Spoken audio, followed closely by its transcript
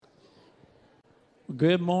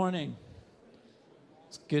Good morning.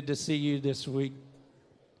 It's good to see you this week.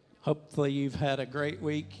 Hopefully you've had a great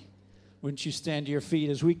week. Wouldn't you stand to your feet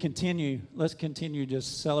as we continue? Let's continue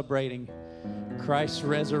just celebrating Christ's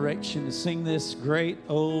resurrection and sing this great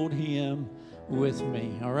old hymn with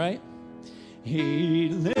me, all right? He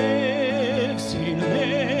lives,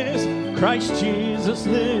 Christ Jesus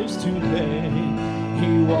lives today.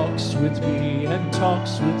 He walks with me and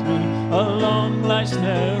talks with me along life's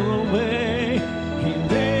narrow way. He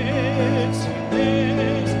lives,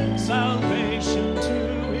 salvation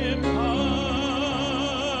to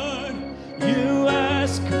impart. You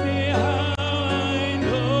ask me how I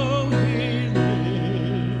know He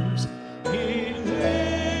lives. He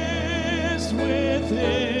lives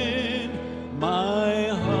within my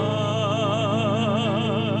heart.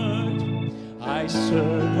 I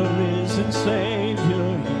serve a risen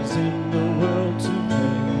Savior. He's in the world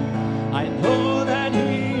today. I know that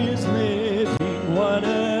He is living,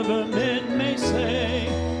 whatever men may say.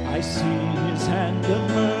 I see His hand of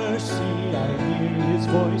mercy, I hear His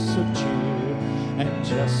voice of cheer, and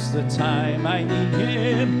just the time I need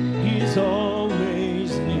Him, He's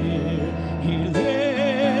always near. He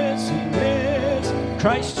lives,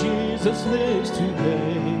 Christ Jesus lives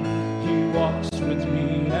today. He walks with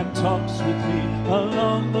me and talks with me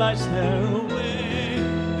along life's narrow way.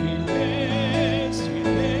 He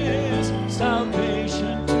lives,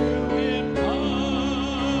 salvation to impart.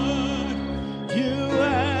 You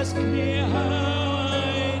ask me how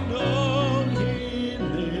I know He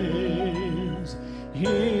lives. He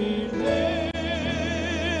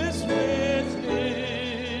lives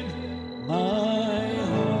within my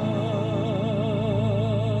heart.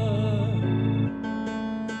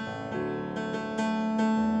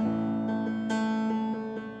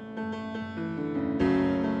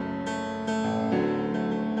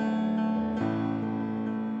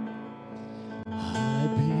 I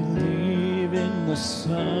believe in the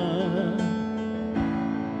Son.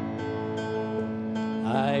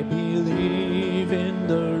 I believe in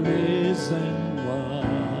the risen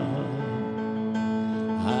one.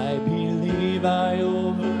 I believe I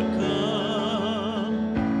overcome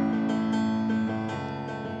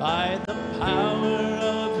by the power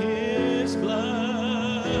of His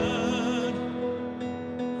blood.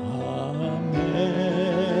 Amen.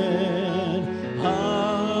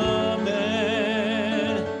 Amen.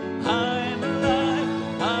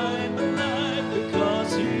 I'm alive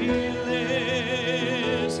because He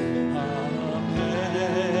lives. Amen.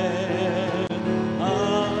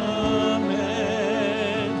 Amen.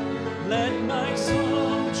 Let my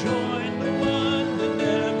soul join the one that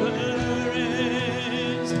never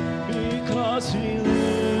ends because He lives.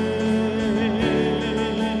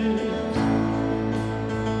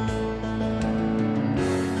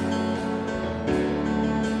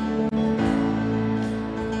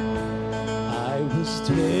 I was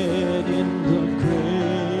dead in the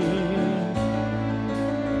grave.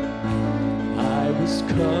 I was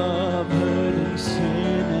covered in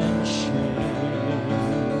sin and shame.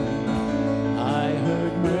 I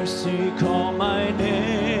heard mercy call my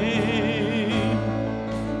name.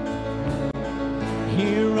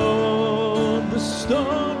 He rolled the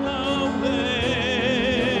stone away.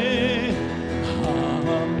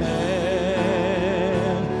 Amen.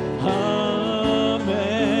 Amen.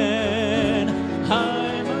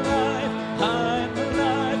 I'm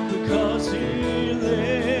alive because He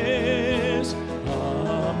lives.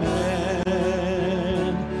 Amen.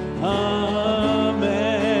 Amen.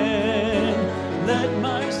 Let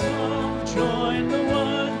my soul join the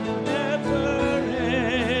one that never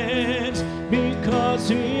ends because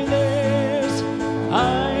He lives.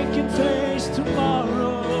 I can face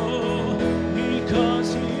tomorrow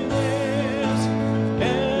because He lives.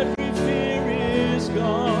 Every fear is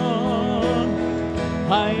gone.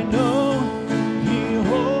 I know He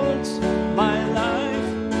holds my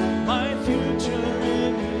life, my future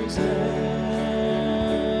in His hands.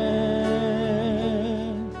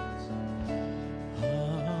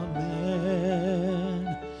 Amen.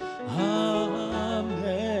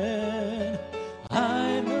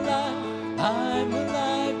 Amen. I'm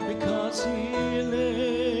alive because He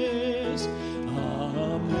lives.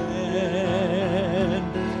 Amen.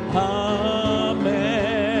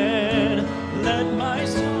 Amen. Let my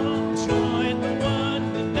soul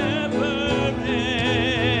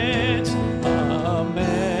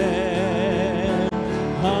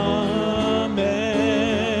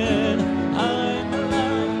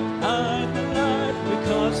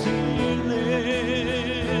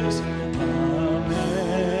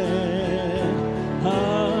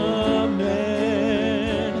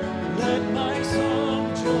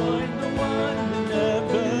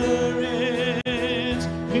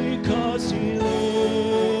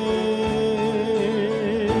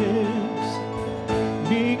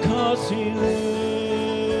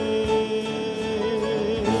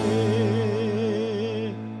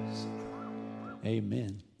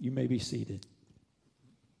Amen. You may be seated.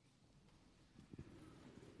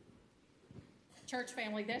 Church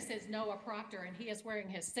family, this is Noah Proctor, and he is wearing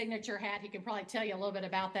his signature hat. He can probably tell you a little bit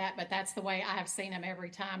about that, but that's the way I have seen him every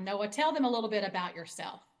time. Noah, tell them a little bit about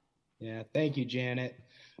yourself. Yeah, thank you, Janet.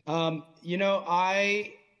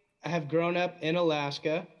 I have grown up in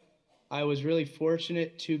Alaska. I was really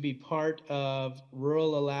fortunate to be part of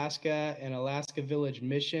rural Alaska and Alaska Village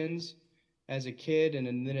missions as a kid and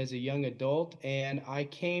then as a young adult. And I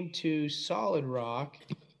came to Solid Rock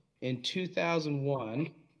in 2001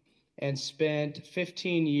 and spent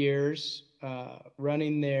 15 years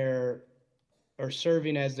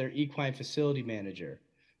serving as their equine facility manager.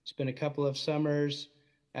 Spent a couple of summers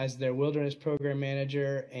as their wilderness program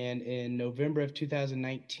manager, and in November of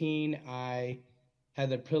 2019, I had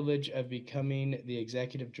the privilege of becoming the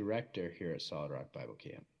executive director here at Solid Rock Bible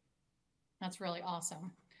Camp. That's really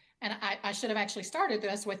awesome. And I should have actually started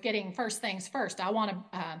this with getting first things first. I want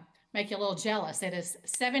to make you a little jealous. It is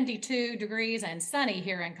 72 degrees and sunny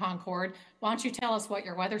here in Concord. Why don't you tell us what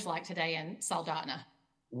your weather's like today in Soldotna?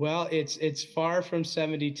 Well, it's far from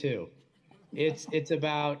 72. It's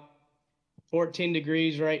about 14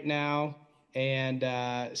 degrees right now, and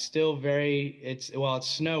still it's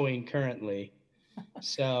snowing currently.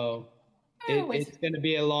 So it's going to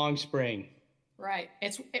be a long spring. Right.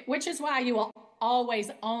 Which is why you will always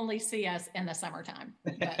only see us in the summertime.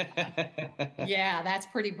 But, yeah, that's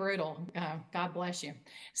pretty brutal. God bless you.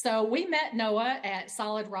 So we met Noah at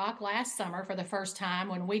Solid Rock last summer for the first time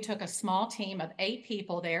when we took a small team of 8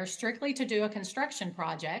 people there strictly to do a construction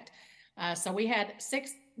project. So we had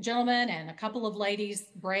 6 gentlemen and a couple of ladies,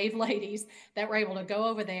 brave ladies, that were able to go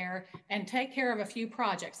over there and take care of a few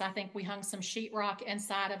projects. I think we hung some sheetrock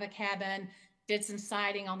inside of a cabin, did some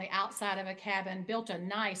siding on the outside of a cabin, built a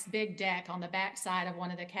nice big deck on the back side of one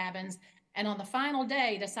of the cabins, and on the final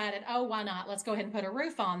day decided, oh, why not? Let's go ahead and put a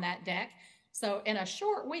roof on that deck. So in a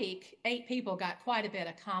short week, 8 people got quite a bit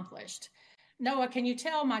accomplished. Noah, can you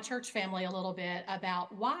tell my church family a little bit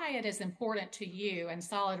about why it is important to you and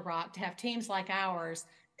Solid Rock to have teams like ours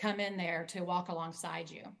come in there to walk alongside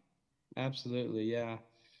you? Absolutely, yeah.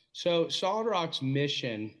 So Solid Rock's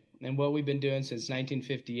mission and what we've been doing since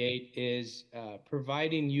 1958 is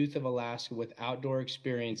providing youth of Alaska with outdoor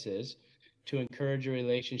experiences to encourage a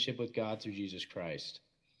relationship with God through Jesus Christ.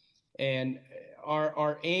 And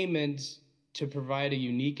our aim is to provide a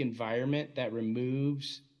unique environment that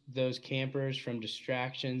removes those campers from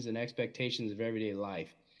distractions and expectations of everyday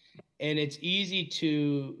life. And it's easy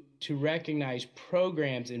to recognize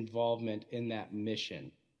programs' involvement in that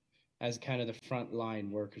mission as kind of the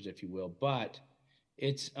frontline workers, if you will. But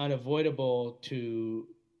it's unavoidable to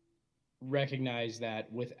recognize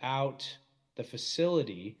that without the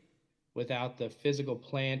facility, without the physical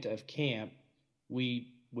plant of camp,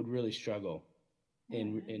 we would really struggle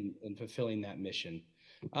in fulfilling that mission.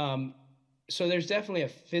 So there's definitely a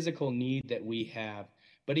physical need that we have.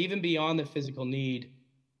 But even beyond the physical need,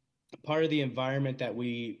 part of the environment that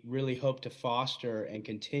we really hope to foster and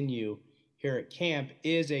continue here at camp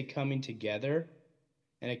is a coming together,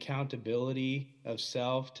 an accountability of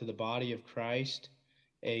self to the body of Christ,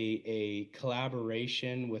 a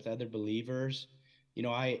collaboration with other believers. You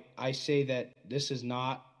know, I say that this is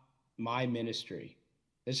not my ministry.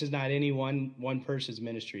 This is not any one person's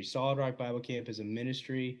ministry. Solid Rock Bible Camp is a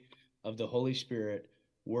ministry of the Holy Spirit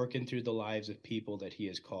working through the lives of people that he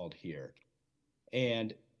has called here.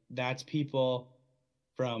 And that's people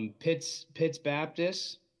from Pitts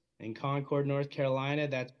Baptist in Concord, North Carolina.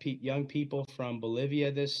 That's young people from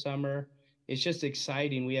Bolivia this summer. It's just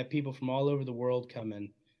exciting. We have people from all over the world coming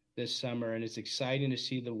this summer, and it's exciting to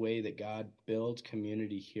see the way that God builds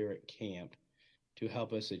community here at camp to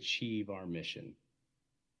help us achieve our mission.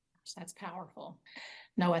 That's powerful.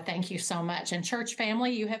 Noah, thank you so much. And church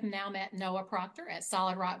family, you have now met Noah Proctor at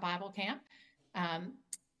Solid Rock Bible Camp.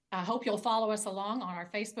 I hope you'll follow us along on our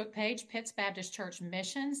Facebook page, Pitts Baptist Church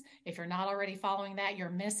Missions. If you're not already following that, you're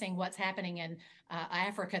missing what's happening in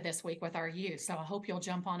Africa this week with our youth. So I hope you'll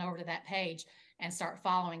jump on over to that page and start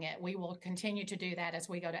following it. We will continue to do that as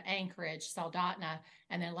we go to Anchorage, Soldotna,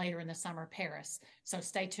 and then later in the summer, Paris. So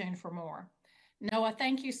stay tuned for more. Noah,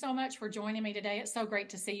 thank you so much for joining me today. It's so great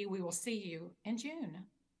to see you. We will see you in June.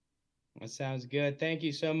 That sounds good. Thank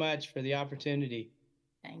you so much for the opportunity.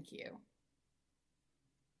 Thank you.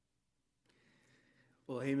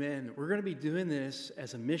 Well, amen. We're going to be doing this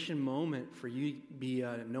as a mission moment for you to be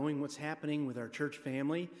knowing what's happening with our church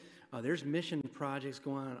family. There's mission projects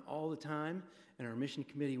going on all the time, and our mission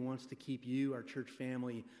committee wants to keep you, our church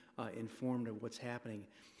family, informed of what's happening.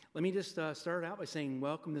 Let me just start out by saying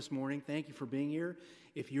welcome this morning. Thank you for being here.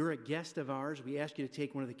 If you're a guest of ours, we ask you to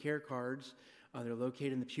take one of the care cards They're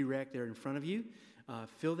located in the pew rack there in front of you.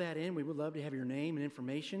 Fill that in. We would love to have your name and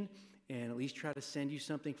information and at least try to send you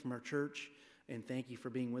something from our church. And thank you for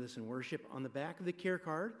being with us in worship. On the back of the care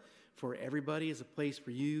card for everybody is a place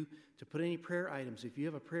for you to put any prayer items. If you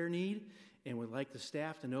have a prayer need and would like the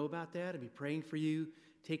staff to know about that and be praying for you,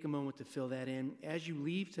 take a moment to fill that in. As you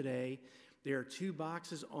leave today, there are 2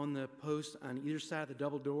 boxes on the post on either side of the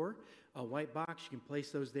double door. A white box, you can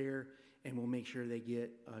place those there, and we'll make sure they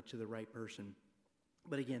get to the right person.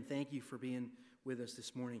 But again, thank you for being with us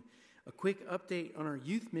this morning. A quick update on our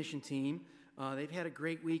youth mission team. They've had a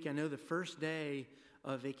great week. I know the first day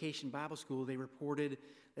of Vacation Bible School, they reported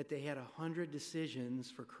that they had 100 decisions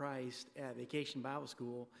for Christ at Vacation Bible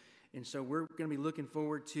School. And so we're going to be looking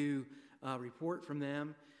forward to a report from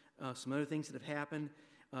them, some other things that have happened.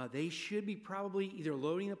 They should be probably either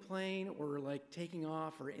loading a plane or like taking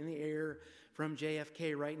off or in the air from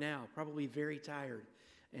JFK right now, probably very tired.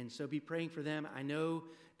 And so be praying for them. I know,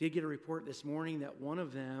 did get a report this morning that one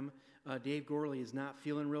of them, Dave Gorley, is not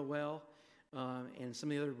feeling real well. And some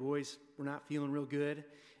of the other boys were not feeling real good.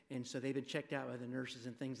 And so they've been checked out by the nurses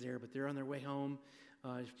and things there, but they're on their way home.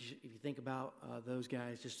 If you think about those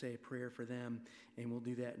guys, just say a prayer for them, and we'll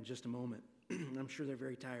do that in just a moment. I'm sure they're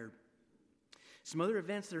very tired. Some other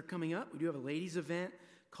events that are coming up. We do have a ladies' event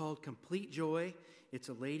called Complete Joy. It's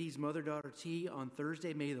a ladies' mother-daughter tea on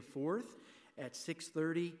Thursday, May the 4th at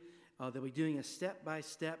 6:30. They'll be doing a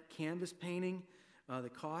step-by-step canvas painting. The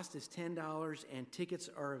cost is $10, and tickets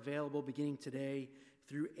are available beginning today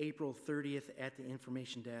through April 30th at the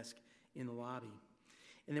information desk in the lobby.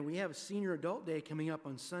 And then we have a Senior Adult Day coming up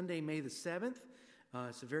on Sunday, May the 7th.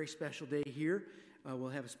 It's a very special day here. We'll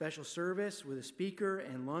have a special service with a speaker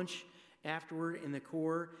and lunch afterward in the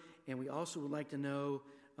core. And we also would like to know,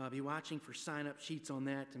 be watching for sign-up sheets on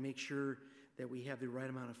that to make sure that we have the right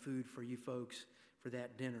amount of food for you folks for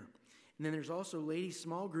that dinner. And then there's also ladies'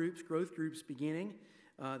 small groups, growth groups beginning.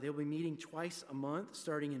 They'll be meeting twice a month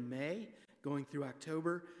starting in May, going through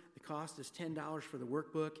October. The cost is $10 for the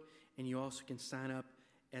workbook, and you also can sign up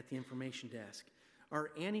at the information desk.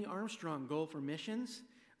 Our Annie Armstrong goal for missions,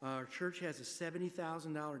 our church has a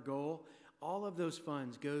 $70,000 goal. All of those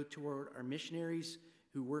funds go toward our missionaries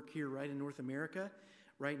who work here right in North America.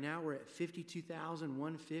 Right now we're at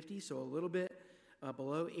 $52,150, so a little bit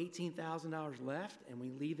below $18,000 left, and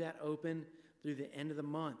we leave that open through the end of the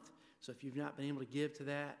month. So if you've not been able to give to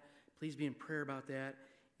that, please be in prayer about that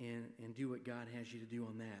and do what God has you to do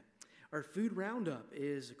on that. Our food roundup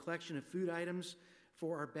is a collection of food items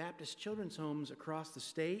for our Baptist children's homes across the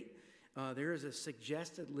state. There is a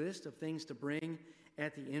suggested list of things to bring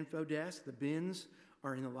at the info desk. The bins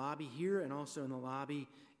are in the lobby here and also in the lobby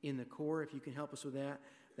in the core. If you can help us with that,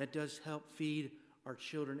 that does help feed our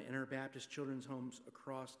children and our Baptist children's homes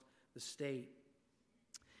across the state.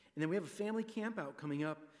 And then we have a family camp out coming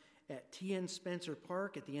up at T.N. Spencer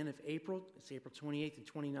Park at the end of April. It's April 28th and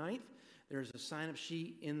 29th. There's a sign-up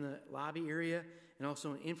sheet in the lobby area and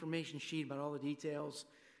also an information sheet about all the details.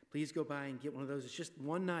 Please go by and get one of those. It's just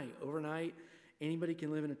one night, overnight. Anybody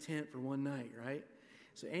can live in a tent for one night, right?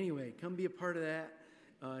 So anyway, come be a part of that.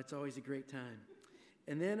 It's always a great time.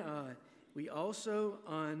 And then we also,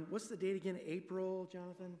 on, what's the date again? April,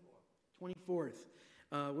 Jonathan? 24th.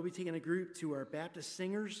 We'll be taking a group to our Baptist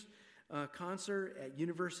Singers concert at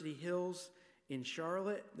University Hills in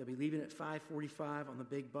Charlotte. They'll be leaving at 5:45 on the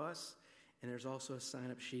big bus. And there's also a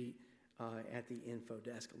sign-up sheet at the info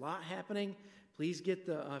desk. A lot happening. Please get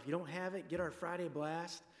the, if you don't have it, get our Friday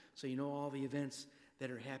blast so you know all the events that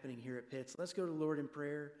are happening here at Pitts. Let's go to the Lord in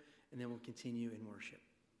prayer, and then we'll continue in worship.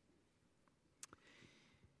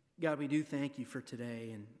 God, we do thank you for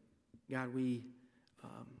today. And God, we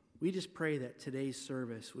just pray that today's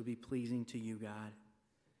service would be pleasing to you, God.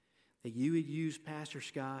 That you would use Pastor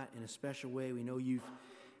Scott in a special way. We know you've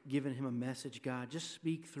given him a message, God. Just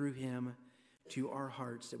speak through him to our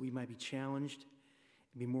hearts that we might be challenged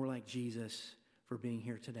and be more like Jesus for being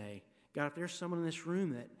here today. God, if there's someone in this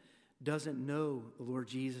room that doesn't know the Lord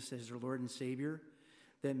Jesus as their Lord and Savior,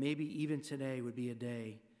 that maybe even today would be a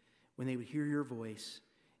day when they would hear your voice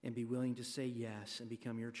and be willing to say yes and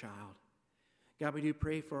become your child. God, we do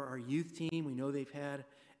pray for our youth team. We know they've had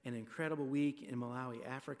an incredible week in Malawi,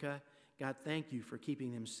 Africa. God, thank you for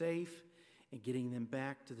keeping them safe and getting them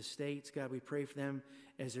back to the States. God, we pray for them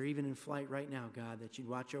as they're even in flight right now, God, that you'd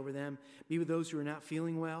watch over them. Be with those who are not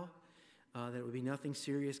feeling well, that it would be nothing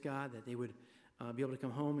serious, God, that they would be able to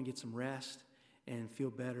come home and get some rest and feel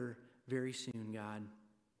better very soon, God.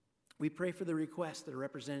 We pray for the requests that are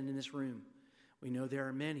represented in this room. We know there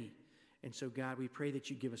are many. And so, God, we pray that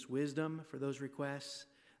you give us wisdom for those requests,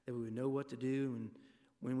 that we would know what to do and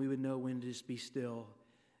when we would know when to just be still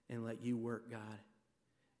and let you work, God.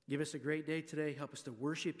 Give us a great day today. Help us to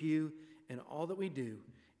worship you in all that we do.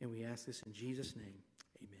 And we ask this in Jesus' name.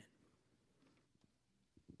 Amen.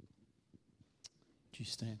 Would you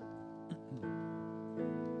stand?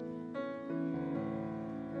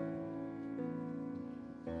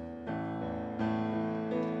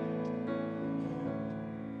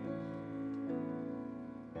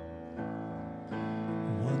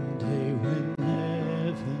 One day when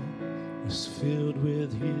heaven was filled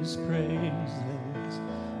with his praises,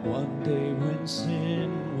 one day when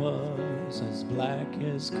sin was as black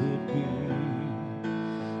as could be,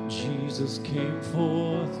 Jesus came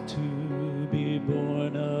forth to be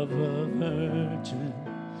born of a virgin,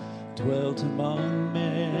 dwelt among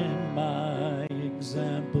men, my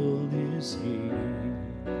example is he.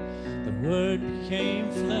 The Word became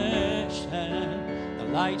flesh and the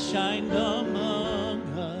light shined among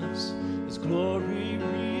us, his glory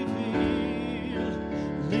revealed.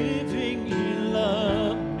 Living he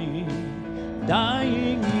loved me,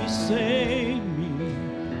 dying he saved me,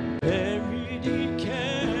 buried he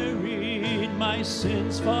carried my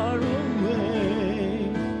sins far away,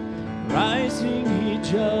 rising he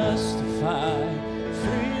justified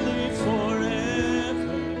freely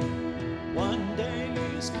forever. One day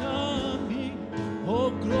he's coming,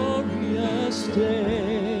 oh glorious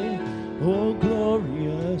day, oh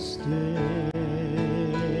glorious day.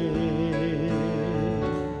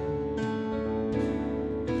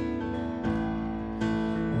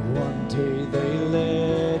 One day they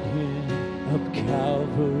led him up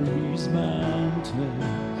Calvary's mountain,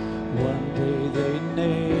 one day they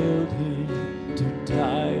nailed him to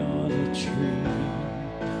die on a tree.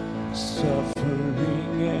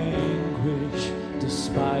 Suffering anguish,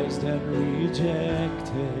 despised and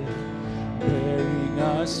rejected, bearing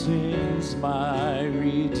our sins, my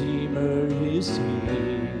Redeemer is he.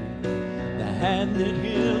 The hand that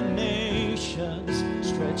healed nations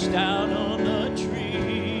stretched out on a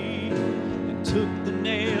tree and took the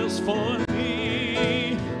nails for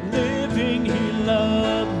me. Living he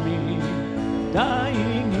loved me,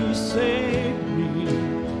 dying he saved me,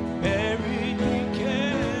 buried he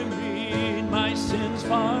carried my sins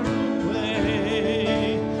far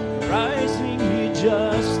away, rising he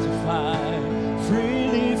justified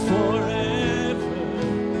freely forever.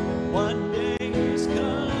 One day he's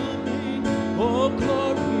coming, oh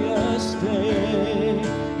glorious day,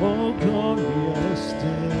 oh glorious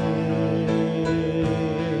day.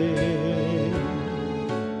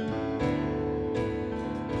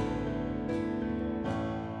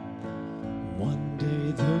 One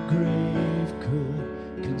day the grave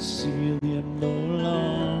could conceal him no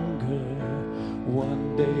longer.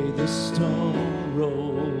 One day the stone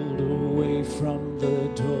rolled away from the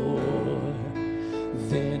door.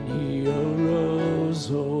 Then he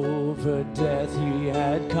arose, over death he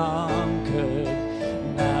had conquered.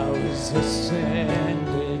 Now is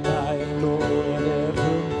ascended, I am Lord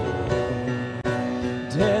evermore.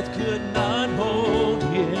 Death could not hold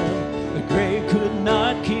him, the grave could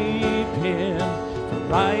not keep him from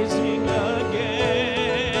rising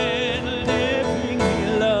again. Living he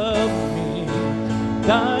loved me,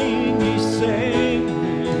 dying he saved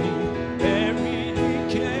me, buried he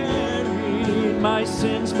carried my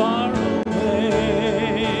sins far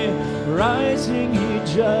away, rising he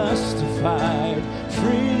justified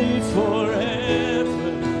freely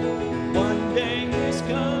forever. One day he's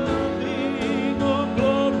coming, oh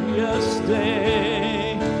glorious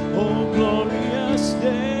day, oh glorious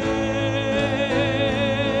day,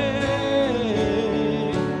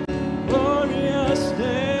 glorious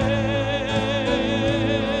day.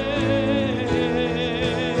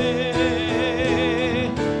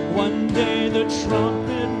 One day the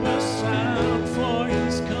trumpet will sound for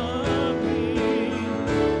his coming.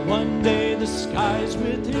 One day the skies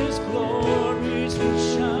with his glories will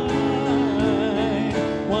shine.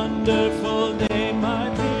 Wonderful day, my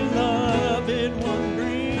beloved one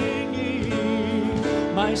bringing.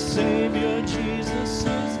 My Savior Jesus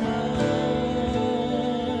is mine.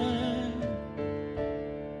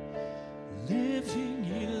 Living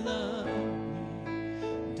he loved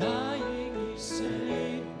me, dying he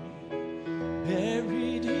saved me,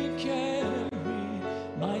 buried he carried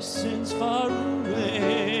my sins far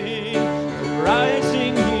away,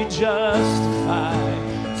 rising he justified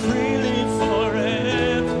freely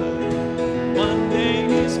forever. One day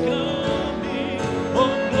he's coming,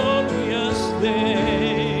 oh glorious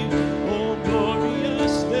day, oh glorious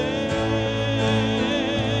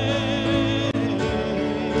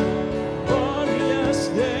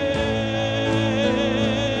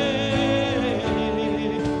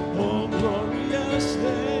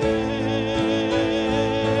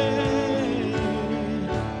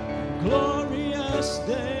glorious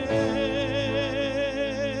day.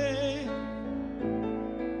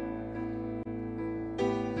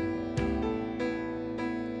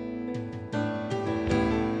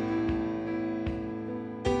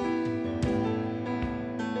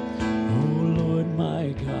 Oh Lord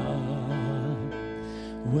my God,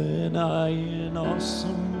 when I in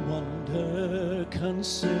awesome wonder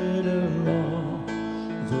consider all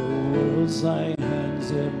the worlds thy hands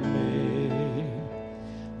have made,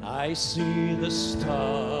 I see the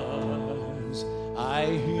stars, I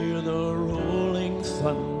hear the rolling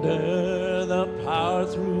thunder, the power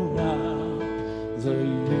throughout the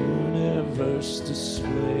universe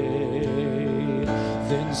display.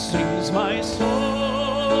 Then sings my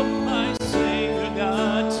soul, my Savior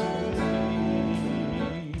God, to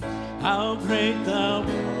thee. How great thou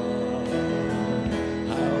art,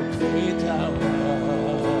 how great thou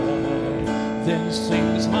art. Then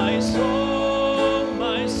sings my soul,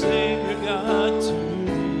 my Savior God, to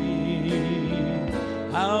thee.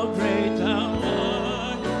 How great thou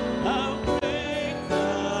art, how great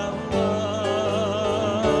thou art.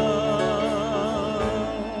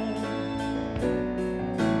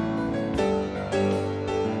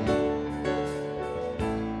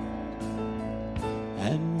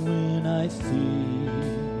 And when I think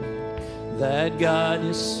that God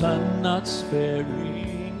his Son not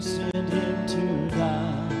sparing sent him to die,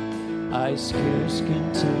 I scarce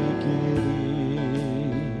can take it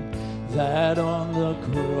in, that on the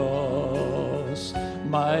cross,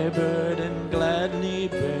 my burden gladly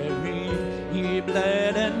bearing, he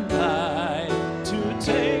bled and died to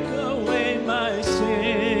take away my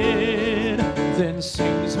sin. Then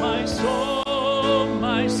sings my soul,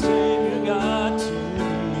 my Savior God, to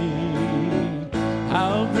thee.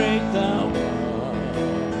 How great thou art,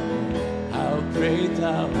 how great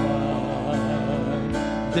thou art.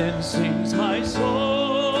 Then sings my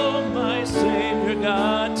soul, my Savior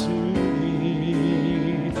God, to thee.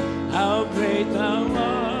 How great thou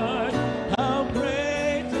art, how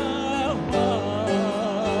great thou art,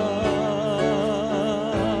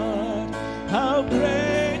 how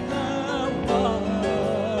great thou art.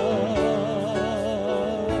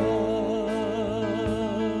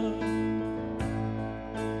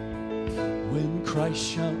 When Christ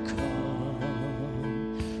shall come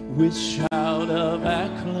with shout of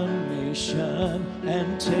acclamation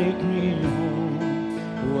and take me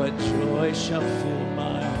home, what joy shall fill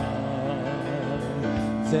my heart.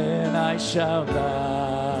 Then I shall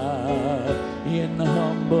bow in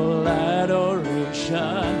humble adoration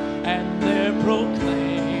and there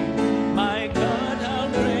proclaim, my God, how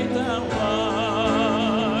great thou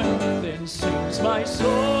art. Then sings my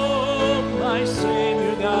soul, my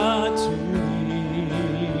Savior God, to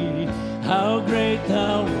thee. How great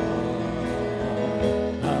thou art,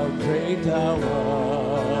 how great thou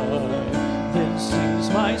art. Then sings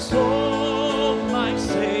my soul, my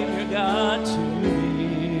Savior God, to thee.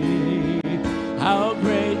 How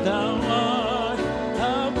great thou art,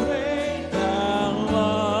 how great thou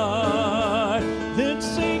art. Then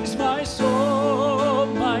sings my soul,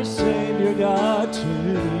 my Savior God, to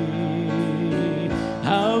thee.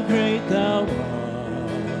 How great thou art,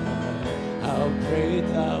 how great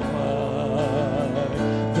thou art.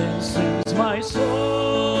 Then sings my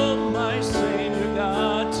soul, my Savior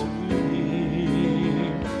God, to thee.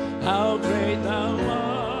 How great thou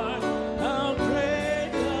art, how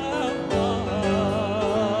great thou art,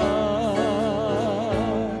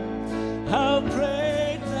 how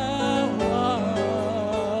great thou art.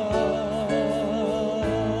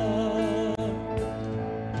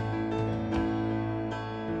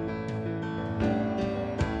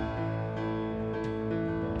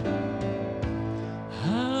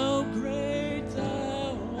 How great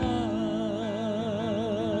thou art,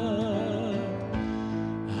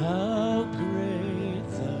 how great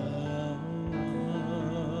thou art.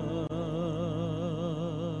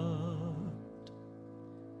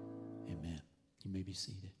 Amen. You may be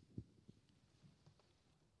seated.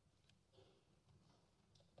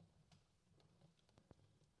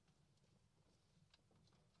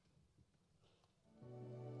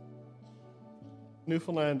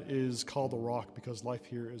 Newfoundland is called the Rock because life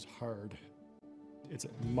here is hard. It's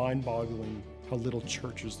mind-boggling how little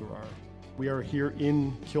churches there are. We are here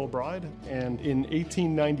in Kilbride, and in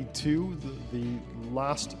 1892, the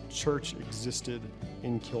last church existed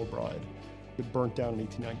in Kilbride. It burnt down in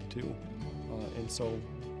 1892, and so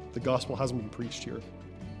the gospel hasn't been preached here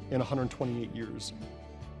in 128 years.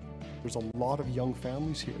 There's a lot of young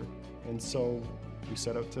families here, and so we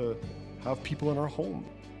set out to have people in our home.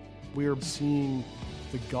 We are seeing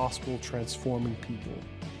the gospel transforming people.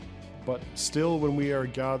 But still, when we are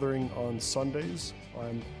gathering on Sundays,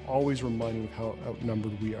 I'm always reminded of how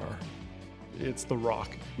outnumbered we are. It's the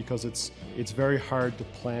rock, because it's very hard to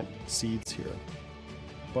plant seeds here.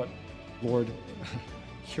 But Lord,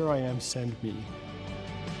 here I am, send me.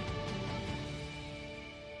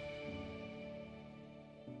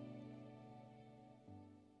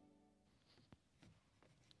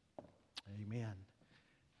 Amen.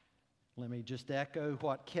 Let me just echo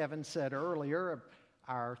what Kevin said earlier.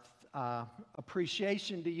 Our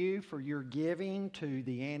appreciation to you for your giving to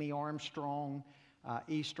the Annie Armstrong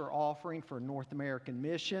Easter offering for North American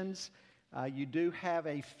missions. You do have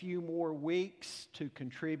a few more weeks to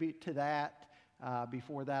contribute to that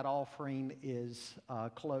before that offering is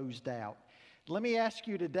closed out. Let me ask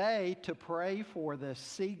you today to pray for the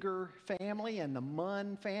Seeger family and the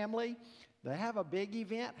Munn family. They have a big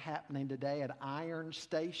event happening today at Iron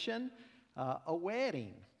Station, a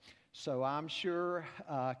wedding. So I'm sure,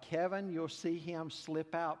 Kevin, you'll see him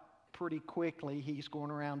slip out pretty quickly. He's going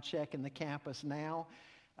around checking the campus now.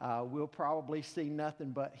 We'll probably see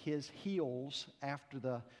nothing but his heels after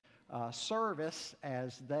the service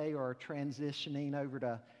as they are transitioning over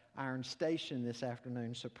to Iron Station this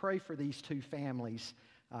afternoon. So pray for these two families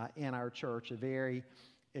in our church. A very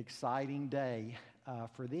exciting day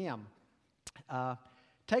for them.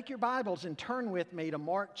 Take your Bibles and turn with me to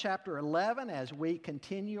Mark chapter 11 as we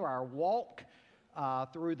continue our walk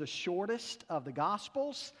through the shortest of the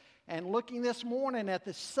Gospels, and looking this morning at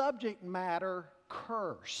the subject matter,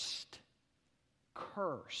 cursed.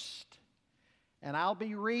 Cursed. And I'll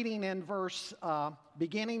be reading in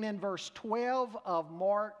beginning in verse 12 of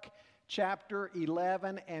Mark chapter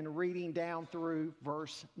 11 and reading down through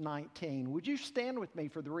verse 19. Would you stand with me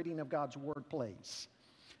for the reading of God's Word, please?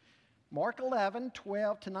 Mark 11,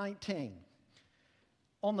 12 to 19.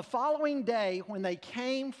 On the following day, when they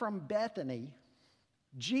came from Bethany,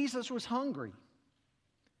 Jesus was hungry.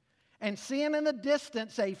 And seeing in the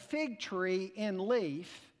distance a fig tree in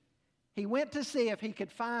leaf, he went to see if he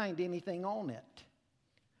could find anything on it.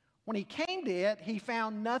 When he came to it, he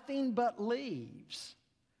found nothing but leaves,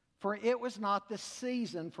 for it was not the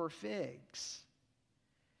season for figs.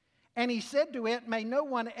 And he said to it, "May no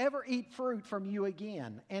one ever eat fruit from you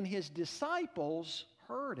again." And his disciples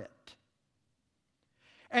heard it.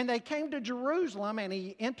 And they came to Jerusalem, and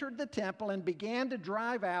he entered the temple and began to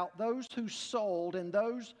drive out those who sold and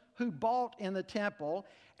those who bought in the temple.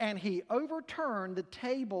 And he overturned the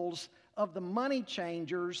tables of the money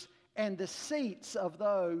changers and the seats of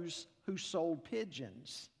those who sold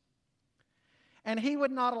pigeons. And he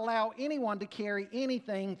would not allow anyone to carry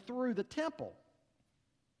anything through the temple.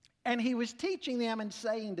 And he was teaching them and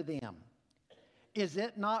saying to them, "Is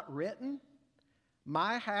it not written,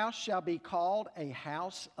 'My house shall be called a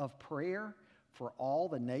house of prayer for all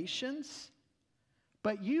the nations'?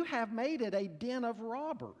 But you have made it a den of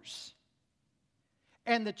robbers."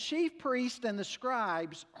 And the chief priests and the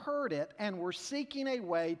scribes heard it and were seeking a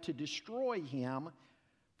way to destroy him,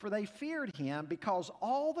 for they feared him, because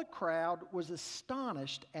all the crowd was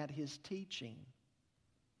astonished at his teaching.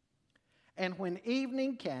 And when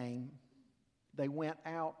evening came, they went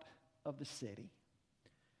out of the city.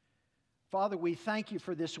 Father, we thank you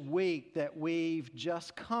for this week that we've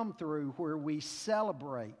just come through, where we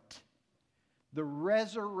celebrate the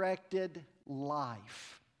resurrected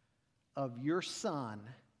life of your Son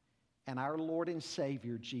and our Lord and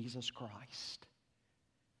Savior, Jesus Christ.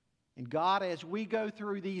 And God, as we go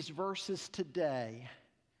through these verses today,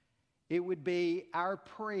 it would be our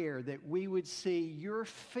prayer that we would see your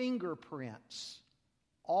fingerprints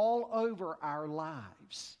all over our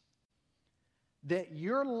lives, that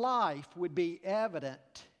your life would be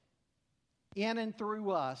evident in and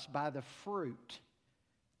through us by the fruit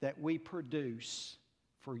that we produce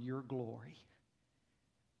for your glory.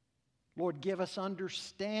 Lord, give us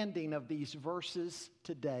understanding of these verses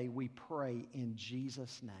today, we pray in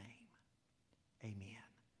Jesus' name. Amen.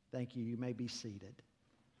 Thank you. You may be seated.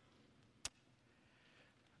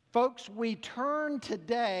 Folks, we turn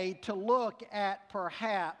today to look at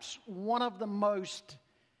perhaps one of the most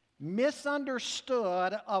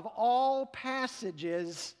misunderstood of all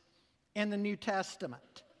passages in the New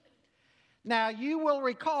Testament. Now, you will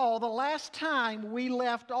recall the last time we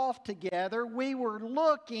left off together, we were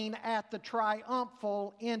looking at the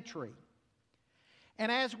triumphal entry.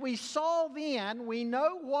 And as we saw then, we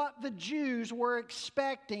know what the Jews were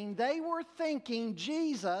expecting. They were thinking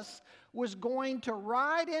Jesus was going to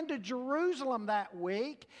ride into Jerusalem that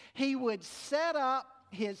week. He would set up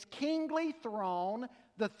his kingly throne,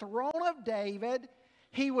 the throne of David.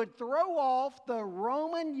 He would throw off the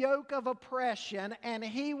Roman yoke of oppression, and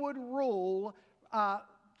he would rule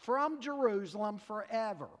from Jerusalem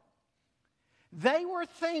forever. They were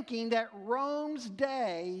thinking that Rome's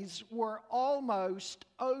days were almost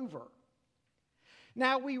over.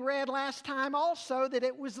 Now, we read last time also that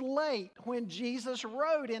it was late when Jesus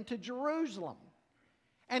rode into Jerusalem.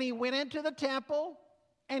 And he went into the temple,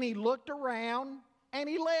 and he looked around, and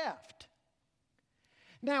he left.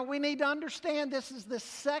 Now, we need to understand this is the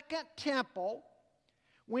second temple.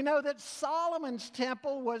 We know that Solomon's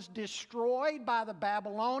temple was destroyed by the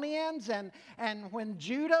Babylonians, and when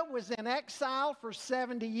Judah was in exile for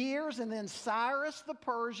 70 years, and then Cyrus the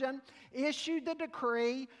Persian issued the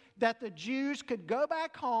decree that the Jews could go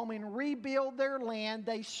back home and rebuild their land,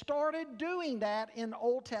 they started doing that in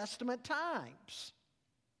Old Testament times.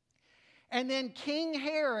 And then King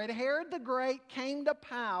Herod the Great, came to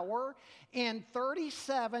power in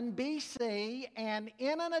 37 BC, and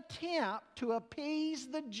in an attempt to appease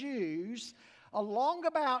the Jews, along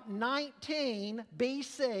about 19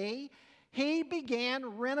 BC, he began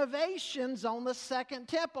renovations on the second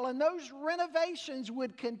temple. And those renovations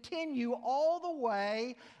would continue all the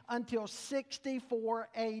way until 64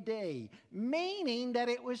 AD, meaning that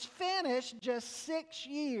it was finished just 6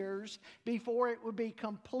 years before it would be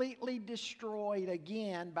completely destroyed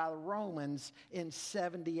again by the Romans in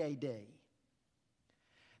 70 AD.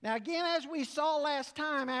 Now again, as we saw last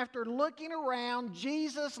time, after looking around,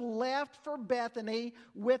 Jesus left for Bethany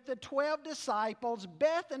with the 12 disciples.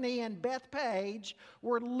 Bethany and Bethpage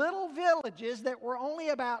were little villages that were only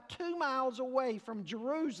about 2 miles away from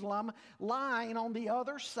Jerusalem, lying on the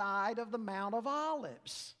other side of the Mount of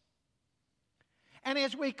Olives. And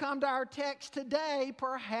as we come to our text today,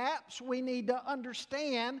 perhaps we need to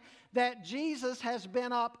understand that Jesus has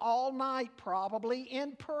been up all night, probably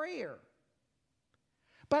in prayer.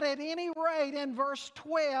 But at any rate, in verse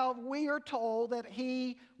 12, we are told that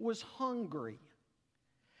he was hungry.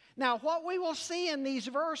 Now, what we will see in these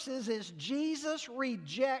verses is Jesus'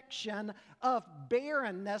 rejection of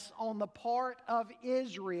barrenness on the part of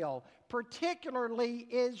Israel, particularly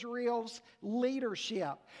Israel's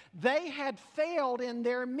leadership. They had failed in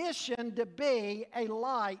their mission to be a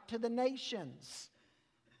light to the nations.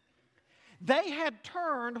 They had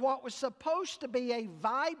turned what was supposed to be a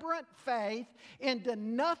vibrant faith into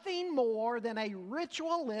nothing more than a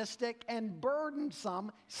ritualistic and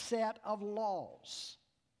burdensome set of laws.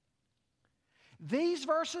 These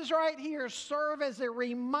verses right here serve as a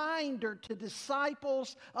reminder to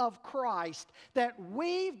disciples of Christ that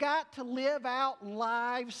we've got to live out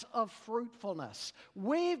lives of fruitfulness.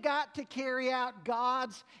 We've got to carry out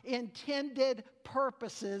God's intended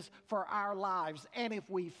purposes for our lives. And if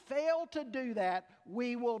we fail to do that,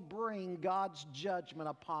 we will bring God's judgment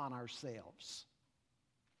upon ourselves.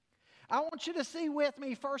 I want you to see with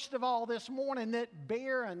me, first of all, this morning that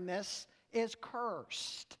barrenness is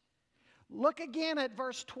cursed. Look again at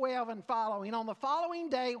verse 12 and following. On the following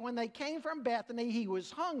day, when they came from Bethany, he was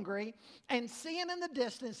hungry, and seeing in the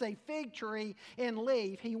distance a fig tree in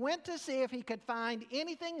leaf, he went to see if he could find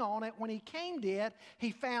anything on it. When he came to it,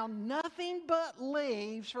 he found nothing but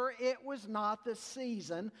leaves, for it was not the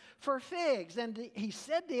season for figs. And he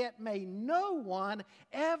said to it, "May no one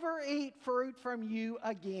ever eat fruit from you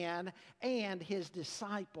again." And his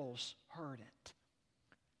disciples heard it.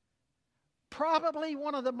 Probably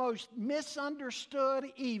one of the most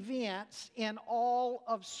misunderstood events in all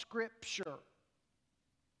of Scripture.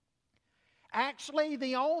 Actually,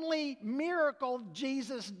 the only miracle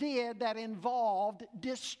Jesus did that involved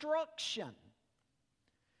destruction.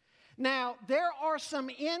 Now, there are some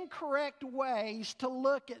incorrect ways to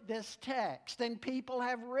look at this text, and people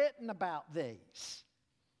have written about these.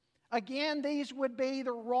 Again, these would be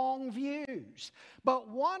the wrong views. But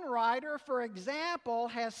one writer, for example,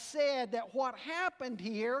 has said that what happened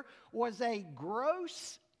here was a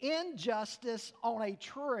gross injustice on a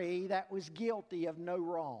tree that was guilty of no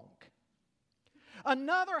wrong.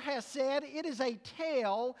 Another has said it is a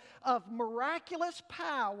tale of miraculous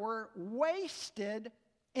power wasted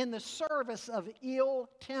in the service of ill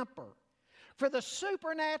temper. For the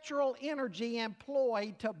supernatural energy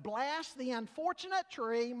employed to blast the unfortunate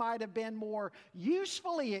tree might have been more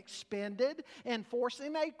usefully expended in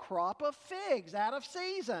forcing a crop of figs out of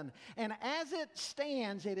season. And as it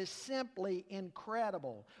stands, it is simply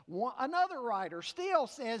incredible. Another writer still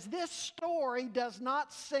says this story does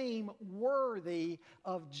not seem worthy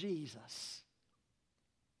of Jesus.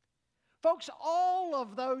 Folks, all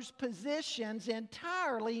of those positions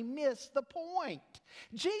entirely miss the point.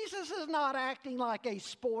 Jesus is not acting like a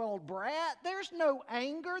spoiled brat. There's no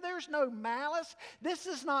anger. There's no malice. This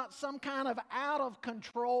is not some kind of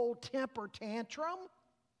out-of-control temper tantrum.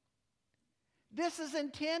 This is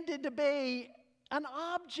intended to be an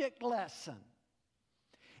object lesson.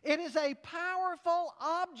 It is a powerful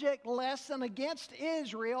object lesson against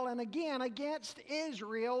Israel and again against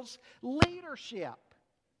Israel's leadership.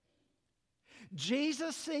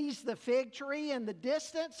 Jesus sees the fig tree in the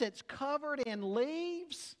distance. It's covered in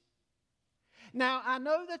leaves. Now, I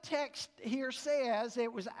know the text here says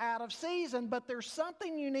it was out of season, but there's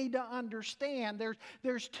something you need to understand.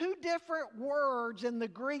 There's two different words in the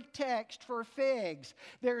Greek text for figs.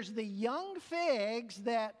 There's the young figs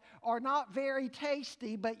that are not very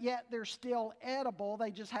tasty, but yet they're still edible.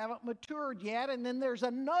 They just haven't matured yet. And then there's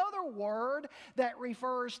another word that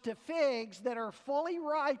refers to figs that are fully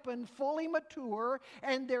ripened, fully mature,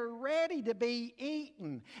 and they're ready to be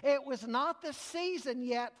eaten. It was not the season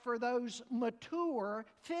yet for those mature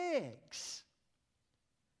figs.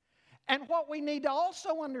 And what we need to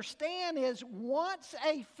also understand is once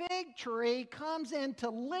a fig tree comes into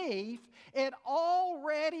leaf, it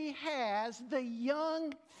already has the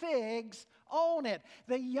young figs on it.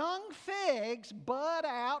 The young figs bud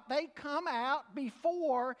out, they come out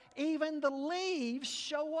before even the leaves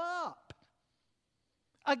show up.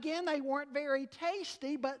 Again, they weren't very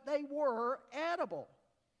tasty, but they were edible.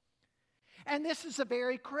 And this is a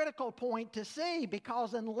very critical point to see,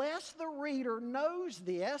 because unless the reader knows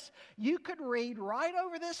this, you could read right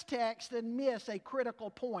over this text and miss a critical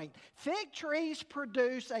point. Fig trees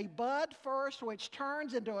produce a bud first, which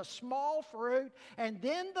turns into a small fruit, and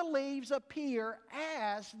then the leaves appear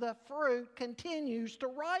as the fruit continues to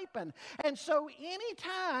ripen. And so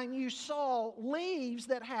anytime you saw leaves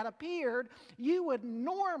that had appeared, you would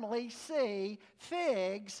normally see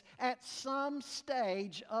figs at some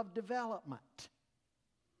stage of development.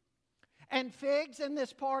 And figs in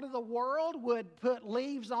this part of the world would put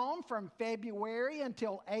leaves on from February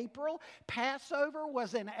until April. Passover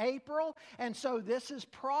was in April, and so this is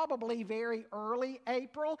probably very early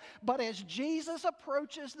April. But as Jesus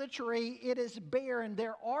approaches the tree, it is barren.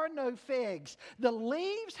 There are no figs. The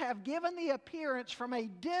leaves have given the appearance from a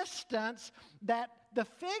distance that the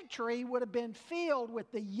fig tree would have been filled with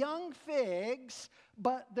the young figs,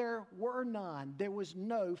 but there were none. There was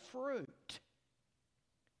no fruit.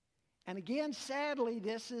 And again, sadly,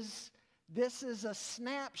 this is a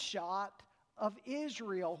snapshot of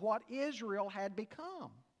Israel, what Israel had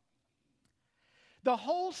become. The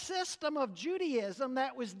whole system of Judaism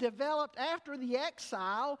that was developed after the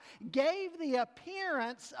exile gave the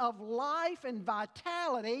appearance of life and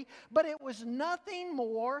vitality, but it was nothing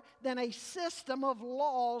more than a system of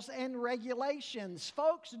laws and regulations.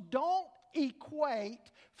 Folks, don't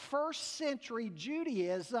equate first century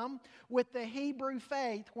Judaism with the Hebrew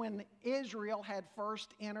faith when Israel had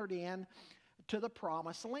first entered into the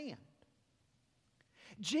promised land.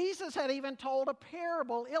 Jesus had even told a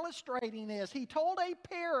parable illustrating this. He told a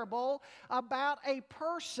parable about a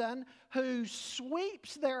person who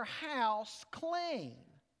sweeps their house clean.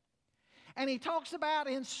 And he talks about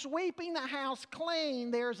in sweeping the house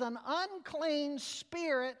clean, there's an unclean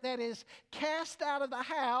spirit that is cast out of the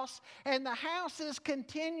house, and the houses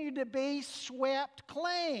continue to be swept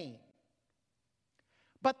clean.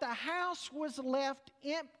 But the house was left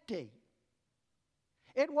empty.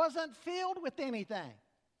 It wasn't filled with anything.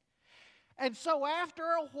 And so after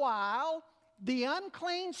a while, the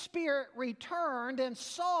unclean spirit returned and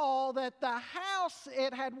saw that the house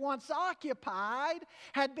it had once occupied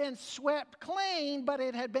had been swept clean, but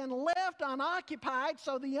it had been left unoccupied.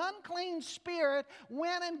 So the unclean spirit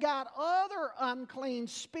went and got other unclean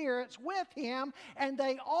spirits with him, and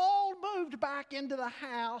they all moved back into the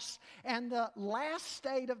house, and the last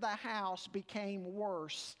state of the house became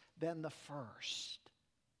worse than the first.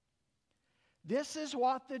 This is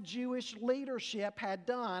what the Jewish leadership had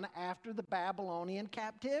done after the Babylonian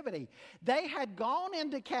captivity. They had gone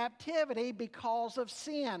into captivity because of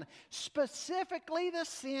sin, specifically the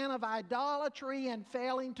sin of idolatry and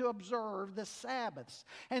failing to observe the Sabbaths.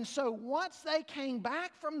 And so once they came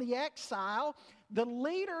back from the exile, the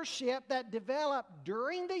leadership that developed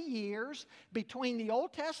during the years between the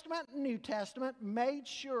Old Testament and New Testament made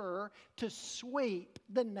sure to sweep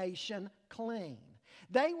the nation clean.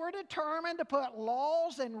 They were determined to put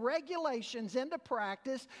laws and regulations into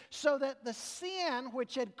practice so that the sin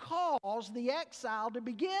which had caused the exile to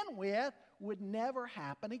begin with would never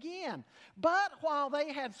happen again. But while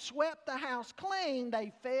they had swept the house clean,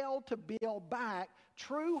 they failed to build back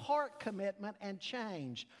true heart commitment and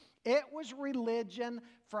change. It was religion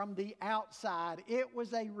from the outside. It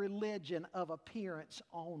was a religion of appearance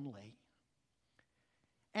only.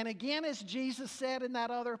 And again, as Jesus said in that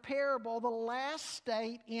other parable, the last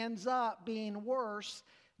state ends up being worse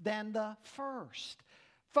than the first.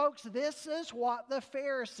 Folks, this is what the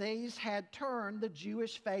Pharisees had turned the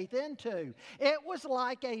Jewish faith into. It was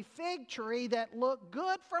like a fig tree that looked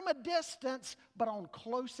good from a distance, but on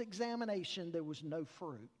close examination, there was no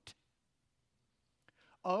fruit.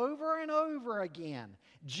 Over and over again,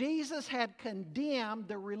 Jesus had condemned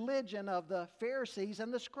the religion of the Pharisees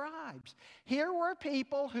and the scribes. Here were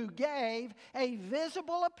people who gave a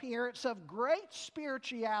visible appearance of great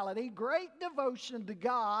spirituality, great devotion to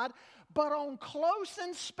God, but on close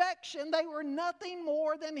inspection, they were nothing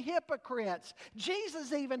more than hypocrites.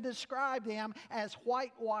 Jesus even described them as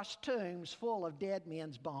whitewashed tombs full of dead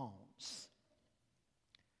men's bones.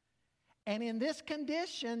 And in this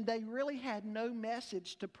condition, they really had no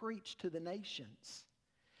message to preach to the nations.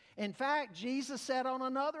 In fact, Jesus said on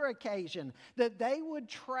another occasion that they would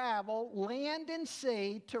travel land and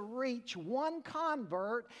sea to reach one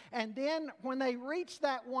convert, and then when they reached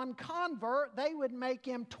that one convert, they would make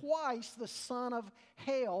him twice the son of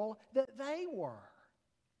hell that they were.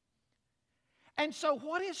 And so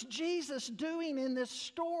what is Jesus doing in this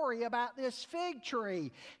story about this fig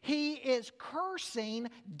tree? He is cursing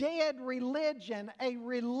dead religion, a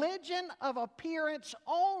religion of appearance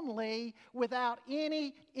only, without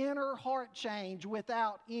any inner heart change,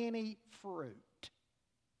 without any fruit.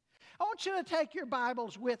 I want you to take your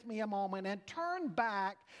Bibles with me a moment and turn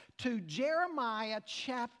back to Jeremiah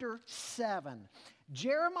chapter 7.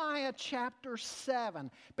 Jeremiah chapter 7,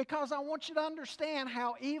 because I want you to understand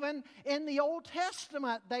how even in the Old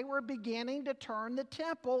Testament they were beginning to turn the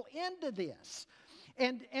temple into this.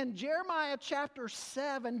 And in Jeremiah chapter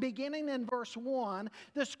 7, beginning in verse 1,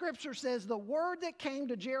 the scripture says, "The word that came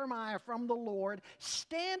to Jeremiah from the Lord,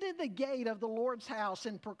 stand in the gate of the Lord's house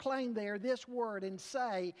and proclaim there this word and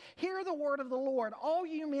say, hear the word of the Lord, all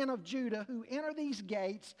you men of Judah who enter these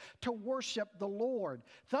gates to worship the Lord.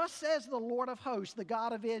 Thus says the Lord of hosts, the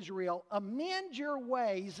God of Israel, amend your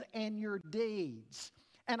ways and your deeds,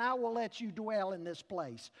 and I will let you dwell in this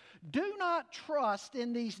place. Do not trust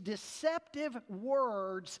in these deceptive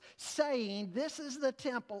words, saying, this is the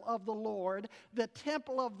temple of the Lord, the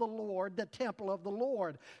temple of the Lord, the temple of the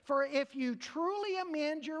Lord. For if you truly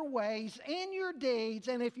amend your ways and your deeds,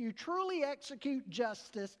 and if you truly execute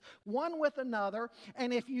justice one with another,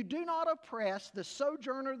 and if you do not oppress the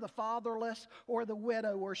sojourner, the fatherless, or the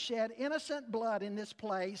widow, or shed innocent blood in this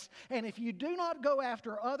place, and if you do not go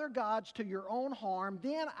after other gods to your own harm,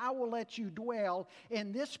 then I will let you dwell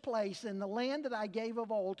in this place, in the land that I gave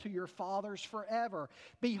of old to your fathers forever.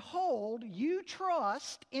 Behold, you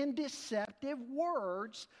trust in deceptive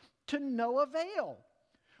words to no avail.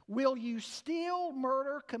 Will you steal,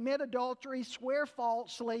 murder, commit adultery, swear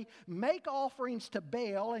falsely, make offerings to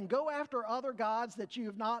Baal, and go after other gods that you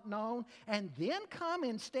have not known, and then come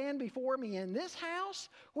and stand before me in this house,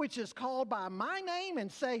 which is called by my name,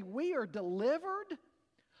 and say, we are delivered?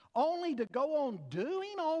 Only to go on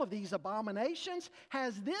doing all of these abominations?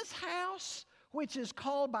 Has this house, which is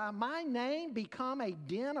called by my name, become a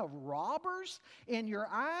den of robbers in your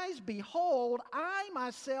eyes? Behold, I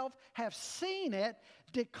myself have seen it,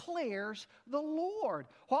 declares the Lord."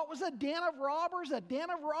 What was a den of robbers? A den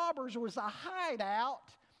of robbers was a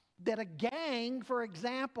hideout that a gang, for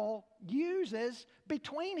example, uses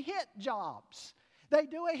between hit jobs. They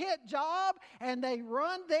do a hit job and they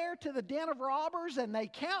run there to the den of robbers and they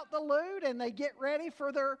count the loot and they get ready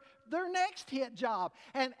for their next hit job.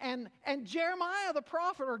 And Jeremiah the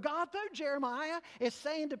prophet, or God through Jeremiah, is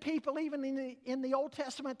saying to people even in the Old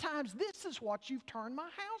Testament times, this is what you've turned my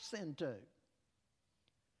house into.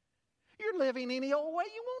 You're living any old way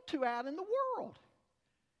you want to out in the world.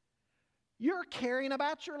 You're caring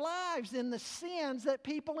about your lives in the sins that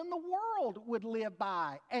people in the world would live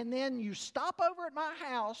by. And then you stop over at my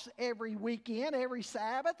house every weekend, every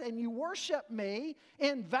Sabbath, and you worship me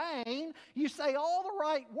in vain. You say all the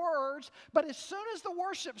right words, but as soon as the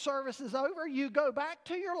worship service is over, you go back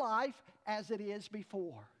to your life as it is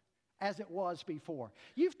before, as it was before.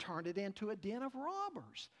 You've turned it into a den of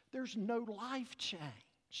robbers. There's no life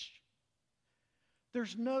change.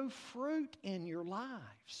 There's no fruit in your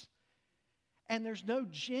lives. And there's no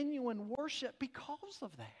genuine worship because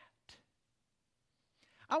of that.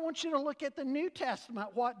 I want you to look at the New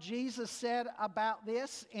Testament, what Jesus said about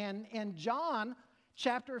this in John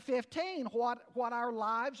chapter 15, what our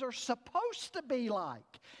lives are supposed to be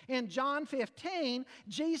like. In John 15,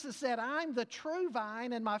 Jesus said, I'm the true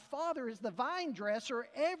vine and my Father is the vine dresser.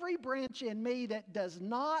 Every branch in me that does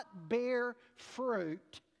not bear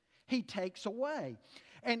fruit, He takes away.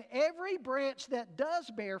 And every branch that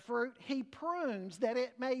does bear fruit, He prunes that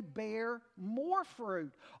it may bear more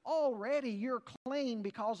fruit. Already you're clean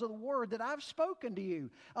because of the word that I've spoken to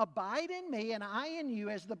you. Abide in me and I in you,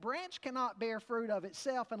 as the branch cannot bear fruit of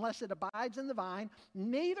itself unless it abides in the vine,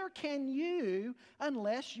 neither can you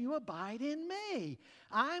unless you abide in me.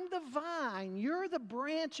 I'm the vine, you're the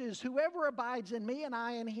branches. Whoever abides in me and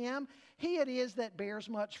I in him, he it is that bears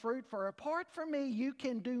much fruit. For apart from me, you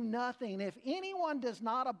can do nothing. If anyone does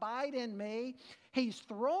not abide in me, he's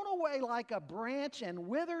thrown away like a branch and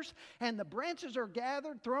withers, and the branches are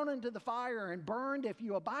gathered, thrown into the fire and burned. If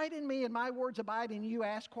you abide in me and my words abide in you,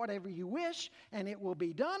 ask whatever you wish, and it will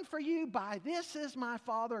be done for you. By this is my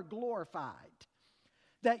Father glorified,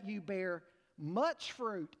 that you bear much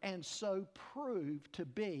fruit and so prove to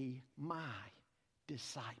be my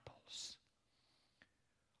disciples.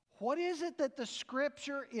 What is it that the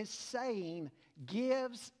Scripture is saying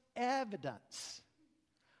gives evidence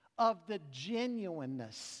of the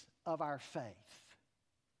genuineness of our faith?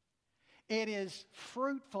 It is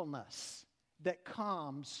fruitfulness that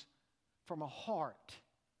comes from a heart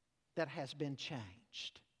that has been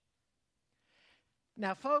changed.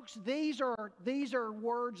 Now, folks, these are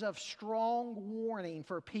words of strong warning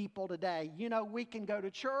for people today. You know, we can go to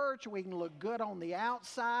church, we can look good on the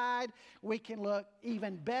outside, we can look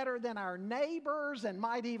even better than our neighbors and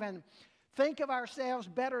might even think of ourselves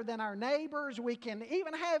better than our neighbors. We can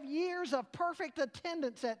even have years of perfect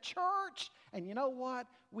attendance at church. And you know what?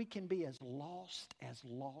 We can be as lost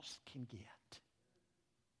can get.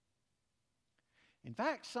 In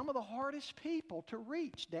fact, some of the hardest people to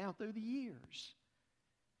reach down through the years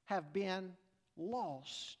have been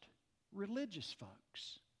lost religious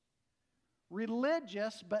folks.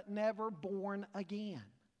 Religious but never born again.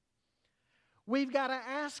 We've got to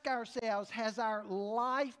ask ourselves, has our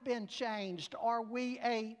life been changed? Are we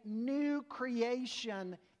a new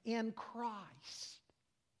creation in Christ?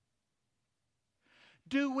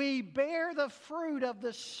 Do we bear the fruit of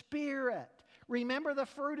the Spirit? Remember the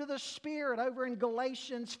fruit of the Spirit over in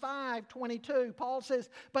Galatians 5:22. Paul says,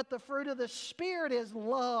 but the fruit of the Spirit is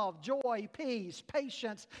love, joy, peace,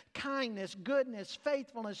 patience, kindness, goodness,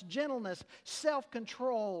 faithfulness, gentleness,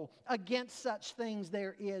 self-control. Against such things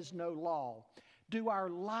there is no law. Do our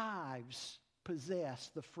lives possess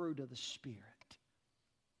the fruit of the Spirit?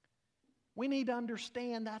 We need to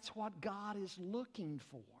understand that's what God is looking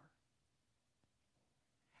for.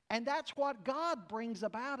 And that's what God brings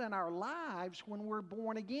about in our lives when we're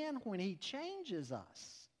born again, when He changes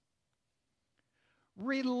us.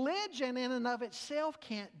 Religion in and of itself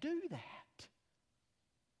can't do that.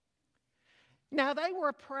 Now, they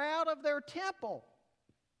were proud of their temple.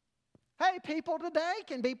 Hey, people today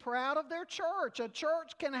can be proud of their church. A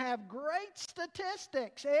church can have great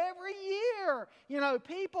statistics every year. You know,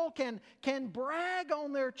 people can brag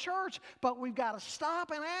on their church, but we've got to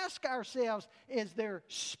stop and ask ourselves, is there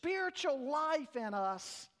spiritual life in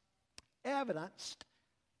us evidenced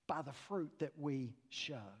by the fruit that we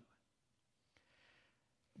show?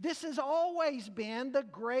 This has always been the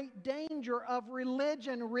great danger of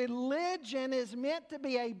religion. Religion is meant to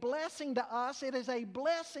be a blessing to us. It is a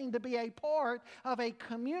blessing to be a part of a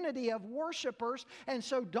community of worshipers. And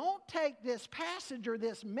so don't take this passage or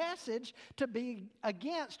this message to be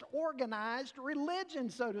against organized religion,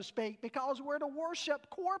 so to speak, because we're to worship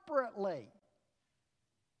corporately.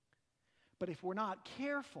 But if we're not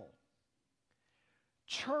careful,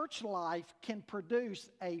 church life can produce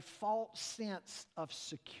a false sense of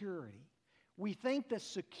security. We think the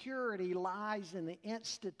security lies in the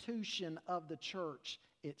institution of the church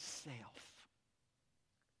itself.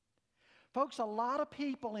 Folks, a lot of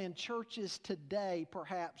people in churches today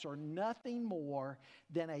perhaps are nothing more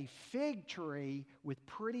than a fig tree with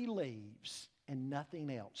pretty leaves and nothing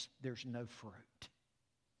else. There's no fruit.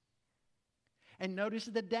 And notice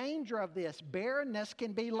the danger of this. Barrenness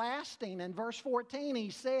can be lasting. In verse 14, he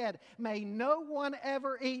said, may no one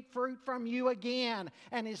ever eat fruit from you again.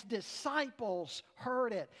 And his disciples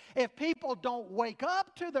heard it. If people don't wake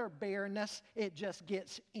up to their barrenness, it just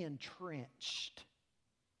gets entrenched.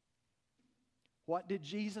 What did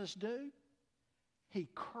Jesus do? He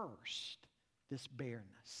cursed this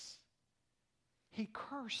barrenness. He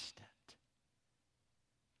cursed it.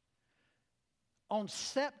 On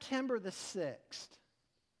September the 6th,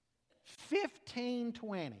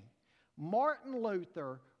 1520, Martin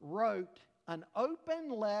Luther wrote an open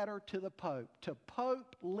letter to the Pope, to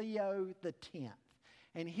Pope Leo X.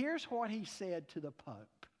 And here's what he said to the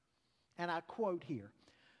Pope, and I quote here,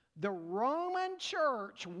 The Roman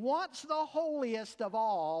Church, once the holiest of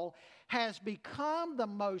all, has become the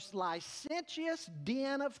most licentious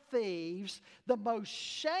den of thieves, the most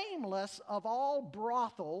shameless of all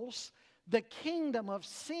brothels, the kingdom of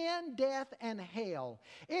sin, death, and hell.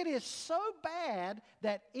 It is so bad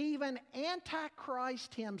that even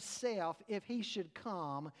Antichrist himself, if he should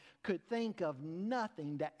come, could think of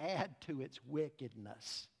nothing to add to its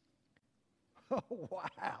wickedness. Oh,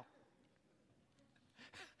 wow.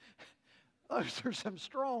 Those are some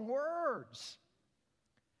strong words.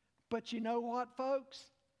 But you know what, folks?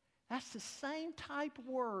 That's the same type of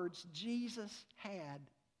words Jesus had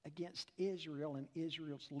against Israel and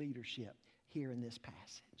Israel's leadership here in this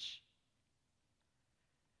passage.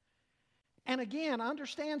 And again,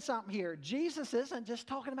 understand something here. Jesus isn't just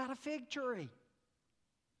talking about a fig tree.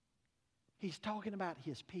 He's talking about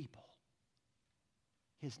his people,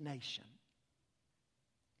 his nation.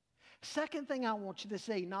 Second thing I want you to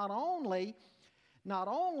see, not only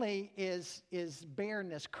is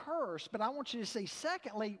barrenness cursed, but I want you to see,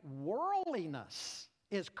 secondly, worldliness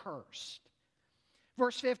is cursed.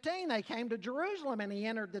 Verse 15, they came to Jerusalem, and he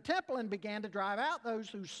entered the temple and began to drive out those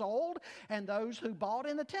who sold and those who bought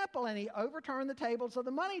in the temple. And he overturned the tables of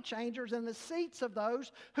the money changers and the seats of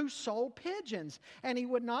those who sold pigeons. And he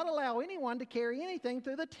would not allow anyone to carry anything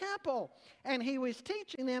through the temple. And he was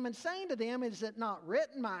teaching them and saying to them, is it not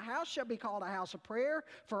written, my house shall be called a house of prayer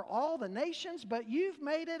for all the nations, but you've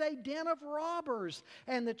made it a den of robbers.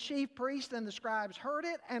 And the chief priests and the scribes heard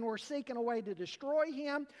it and were seeking a way to destroy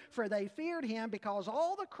him, for they feared him, because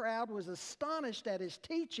all the crowd was astonished at his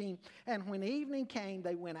teaching. And when evening came,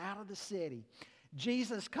 they went out of the city.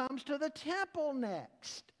 Jesus comes to the temple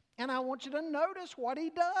next. And I want you to notice what he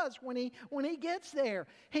does when he gets there.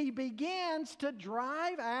 He begins to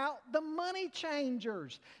drive out the money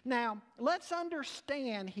changers. Now, let's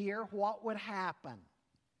understand here what would happen.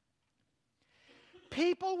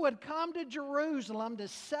 People would come to Jerusalem to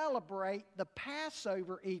celebrate the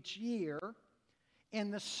Passover each year in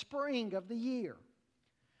the spring of the year.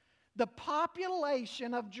 The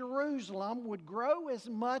population of Jerusalem would grow as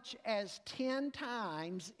much as 10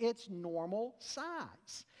 times its normal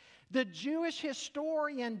size. The Jewish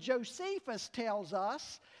historian Josephus tells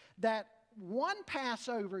us that one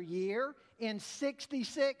Passover year in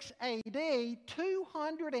 66 AD,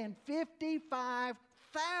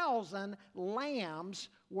 255,000 lambs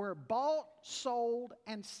were bought, sold,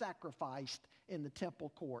 and sacrificed in the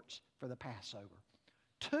temple courts for the Passover.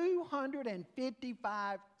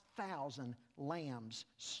 255,000 lambs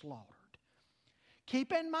slaughtered.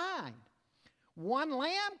 Keep in mind, one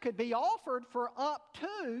lamb could be offered for up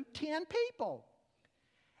to 10 people.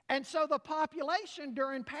 And so the population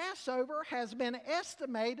during Passover has been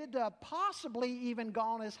estimated to have possibly even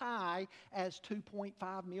gone as high as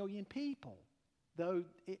 2.5 million people, though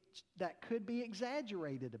that could be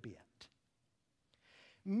exaggerated a bit.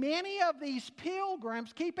 Many of these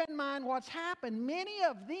pilgrims, keep in mind what's happened, many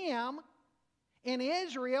of them in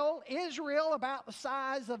Israel about the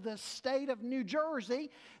size of the state of New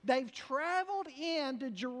Jersey, they've traveled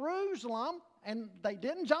into Jerusalem, and they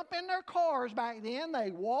didn't jump in their cars back then.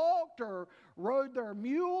 They walked or rode their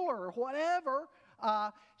mule or whatever.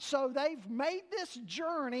 So they've made this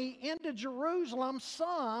journey into Jerusalem,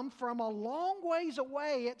 some from a long ways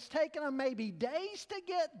away. It's taken them maybe days to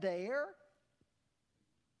get there.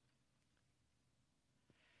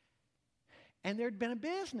 And there'd been a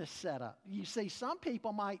business set up. You see, some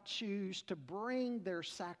people might choose to bring their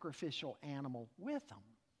sacrificial animal with them.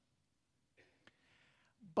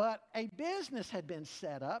 But a business had been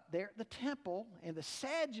set up there at the temple, and the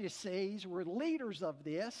Sadducees were leaders of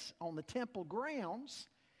this on the temple grounds,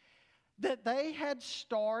 that they had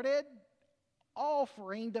started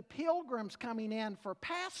offering the pilgrims coming in for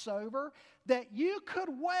Passover that you could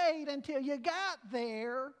wait until you got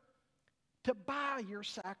there to buy your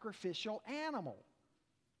sacrificial animal.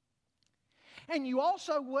 And you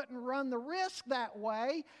also wouldn't run the risk that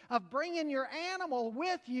way of bringing your animal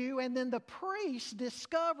with you and then the priests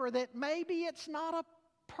discover that maybe it's not a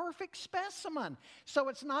perfect specimen. So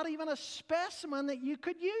it's not even a specimen that you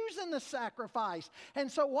could use in the sacrifice. And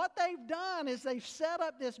so what they've done is they've set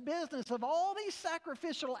up this business of all these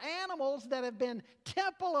sacrificial animals that have been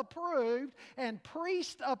temple approved and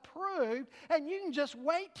priest approved, and you can just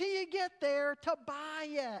wait till you get there to buy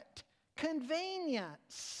it.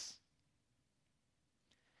 Convenience.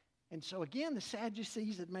 And so again, the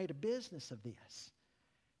Sadducees had made a business of this.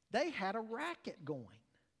 They had a racket going.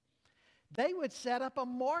 They would set up a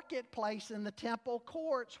marketplace in the temple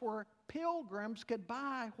courts where pilgrims could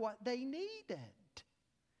buy what they needed.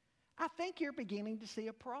 I think you're beginning to see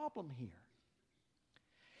a problem here.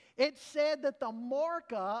 it said that the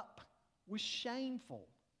markup was shameful.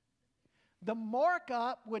 The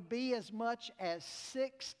markup would be as much as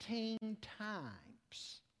 16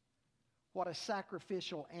 times what a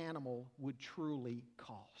sacrificial animal would truly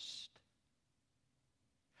cost.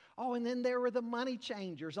 Oh, and then there were the money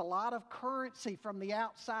changers. A lot of currency from the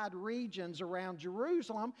outside regions around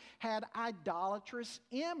Jerusalem had idolatrous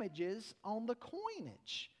images on the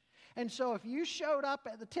coinage. And so if you showed up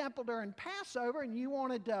at the temple during Passover and you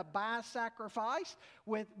wanted to buy a sacrifice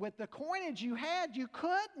with the coinage you had, you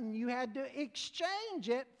couldn't. You had to exchange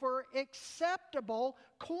it for acceptable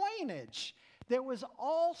coinage. There was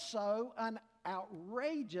also an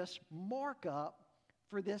outrageous markup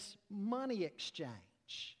for this money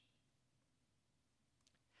exchange.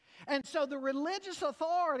 And so the religious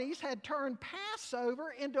authorities had turned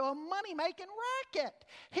Passover into a money-making racket.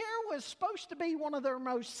 Here was supposed to be one of their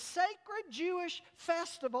most sacred Jewish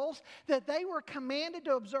festivals that they were commanded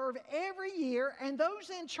to observe every year, and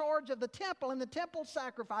those in charge of the temple and the temple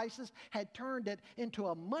sacrifices had turned it into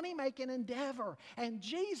a money-making endeavor. And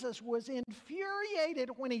Jesus was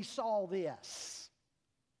infuriated when he saw this.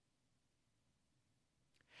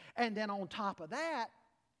 And then on top of that,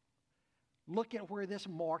 look at where this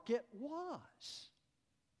market was.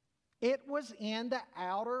 It was in the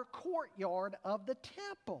outer courtyard of the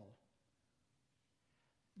temple.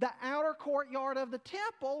 The outer courtyard of the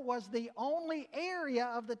temple was the only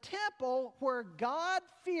area of the temple where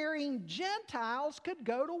God-fearing Gentiles could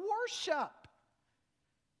go to worship.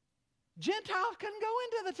 Gentiles couldn't go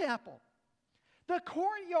into the temple. The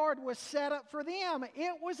courtyard was set up for them.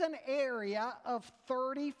 It was an area of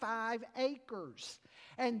 35 acres.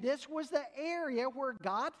 And this was the area where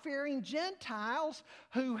God-fearing Gentiles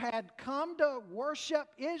who had come to worship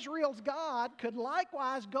Israel's God could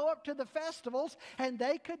likewise go up to the festivals, and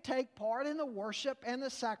they could take part in the worship and the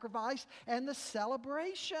sacrifice and the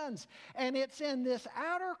celebrations. And it's in this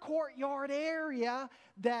outer courtyard area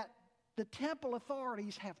that the temple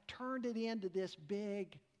authorities have turned it into this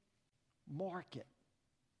big market,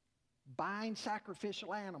 buying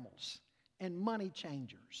sacrificial animals and money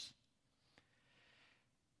changers.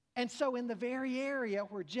 And so in the very area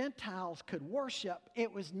where Gentiles could worship,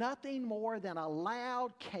 it was nothing more than a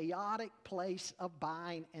loud, chaotic place of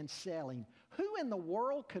buying and selling. Who in the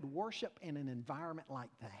world could worship in an environment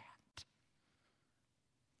like that?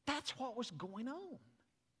 That's what was going on.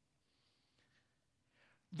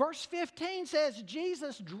 Verse 15 says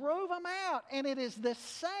Jesus drove them out, and it is the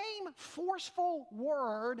same forceful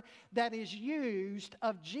word that is used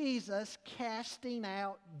of Jesus casting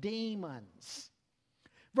out demons.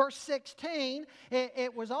 Verse 16,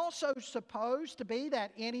 it was also supposed to be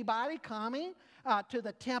that anybody coming to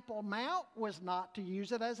the Temple Mount was not to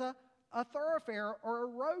use it as a thoroughfare or a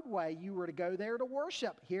roadway. You were to go there to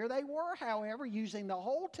worship. Here they were, however, using the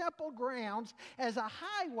whole temple grounds as a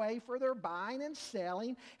highway for their buying and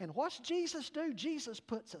selling. And what's Jesus do? Jesus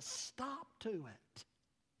puts a stop to it.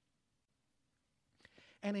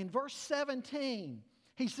 And in verse 17,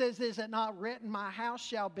 he says, "Is it not written, my house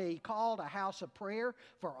shall be called a house of prayer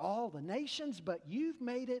for all the nations, but you've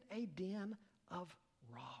made it a den of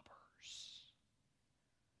robbers."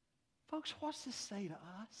 Folks, what's this say to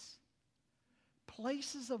us?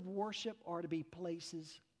 Places of worship are to be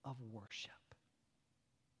places of worship.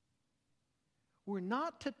 We're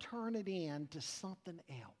not to turn it into something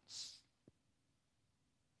else.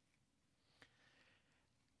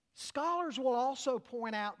 Scholars will also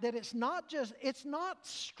point out that it's not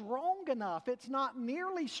strong enough, it's not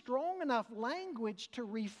nearly strong enough language to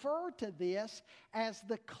refer to this as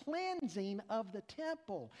the cleansing of the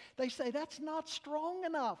temple. They say that's not strong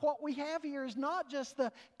enough. What we have here is not just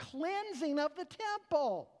the cleansing of the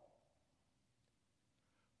temple.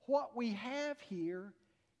 What we have here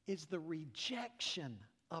is the rejection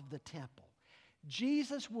of the temple.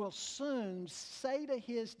 Jesus will soon say to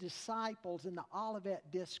his disciples in the Olivet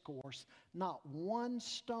Discourse, not one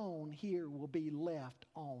stone here will be left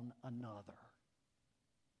on another.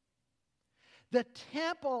 The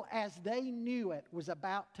temple as they knew it was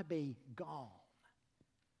about to be gone.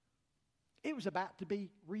 It was about to be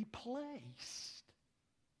replaced.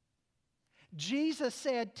 Jesus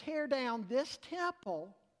said, "Tear down this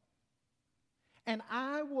temple and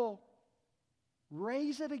I will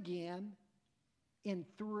raise it again in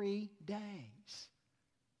 3 days."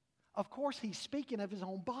 Of course, he's speaking of his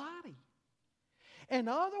own body. In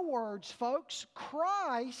other words, folks,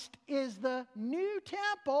 Christ is the new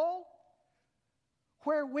temple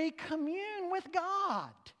where we commune with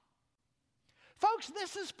God. Folks,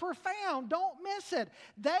 this is profound. Don't miss it.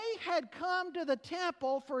 They had come to the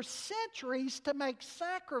temple for centuries to make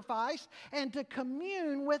sacrifice and to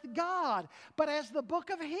commune with God. But as the book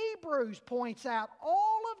of Hebrews points out,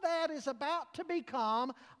 all of that is about to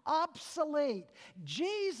become obsolete.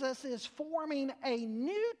 Jesus is forming a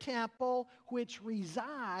new temple which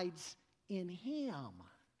resides in Him.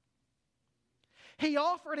 He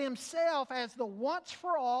offered Himself as the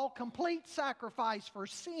once-for-all complete sacrifice for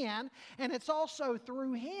sin, and it's also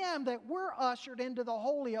through Him that we're ushered into the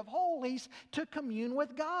Holy of Holies to commune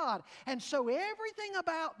with God. And so everything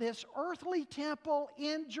about this earthly temple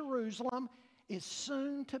in Jerusalem is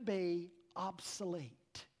soon to be obsolete.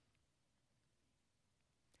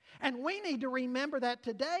 And we need to remember that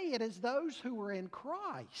today it is those who are in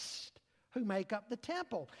Christ who make up the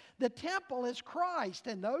temple. The temple is Christ,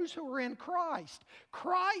 and those who are in Christ.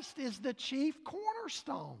 Christ is the chief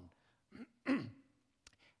cornerstone.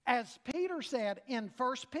 As Peter said in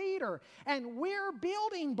 1 Peter, and we're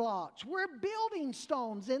building blocks, we're building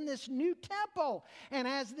stones in this new temple. And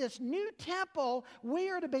as this new temple, we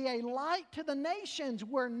are to be a light to the nations.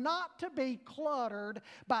 We're not to be cluttered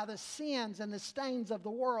by the sins and the stains of the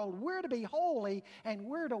world. We're to be holy, and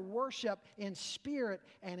we're to worship in spirit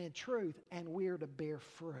and in truth, and we're to bear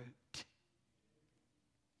fruit.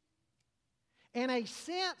 In a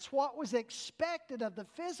sense, what was expected of the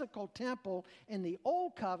physical temple in the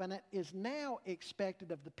Old Covenant is now expected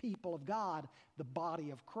of the people of God, the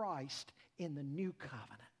body of Christ, in the New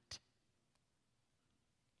Covenant.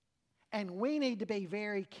 And we need to be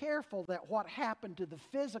very careful that what happened to the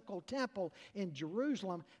physical temple in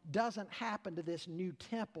Jerusalem doesn't happen to this new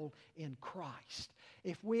temple in Christ.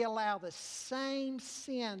 If we allow the same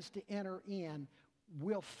sins to enter in,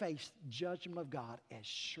 we'll face judgment of God as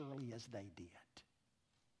surely as they did.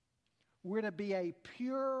 We're to be a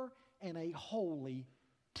pure and a holy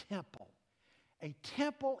temple. A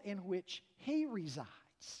temple in which He resides.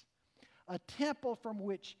 A temple from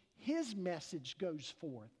which His message goes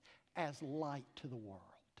forth as light to the world.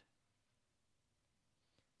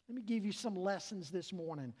 Let me give you some lessons this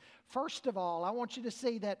morning. First of all, I want you to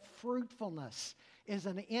see that fruitfulness is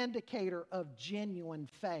an indicator of genuine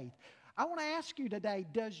faith. I want to ask you today,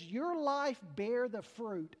 does your life bear the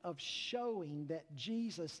fruit of showing that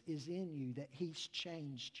Jesus is in you, that He's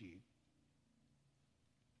changed you?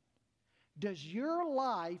 Does your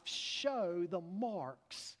life show the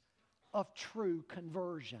marks of true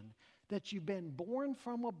conversion? That you've been born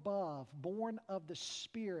from above, born of the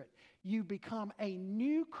Spirit. You become a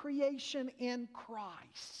new creation in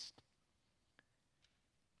Christ.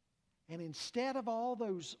 And instead of all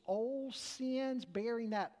those old sins bearing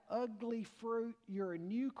that ugly fruit, you're a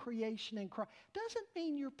new creation in Christ. Doesn't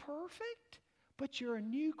mean you're perfect, but you're a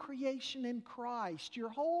new creation in Christ. Your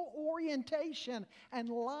whole orientation and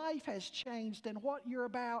life has changed in what you're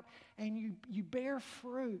about, and you bear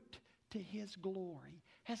fruit to His glory.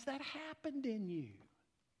 Has that happened in you?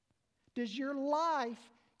 Does your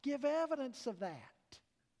life give evidence of that?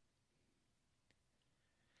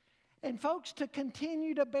 And folks, to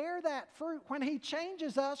continue to bear that fruit, when He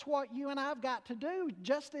changes us, what you and I've got to do,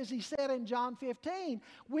 just as He said in John 15,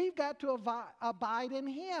 we've got to abide in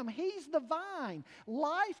Him. He's the vine.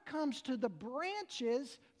 Life comes to the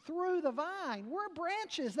branches through the vine. We're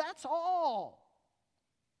branches, that's all.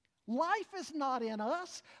 Life is not in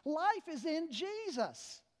us. Life is in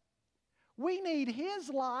Jesus. We need His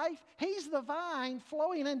life. He's the vine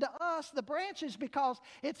flowing into us, the branches, because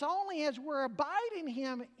it's only as we're abiding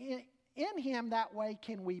in Him that way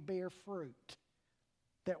can we bear fruit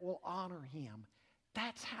that will honor Him.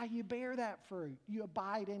 That's how you bear that fruit. You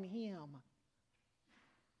abide in Him.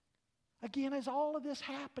 Again, is all of this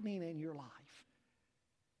happening in your life?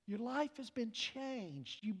 Your life has been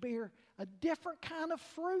changed. You bear a different kind of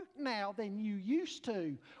fruit now than you used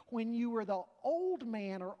to when you were the old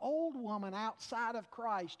man or old woman outside of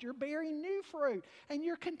Christ. You're bearing new fruit, and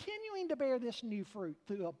you're continuing to bear this new fruit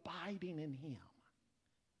through abiding in Him.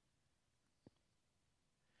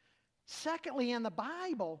 Secondly, in the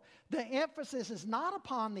Bible, the emphasis is not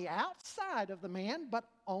upon the outside of the man, but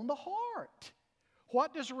on the heart.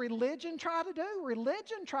 What does religion try to do?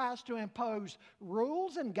 Religion tries to impose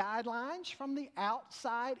rules and guidelines from the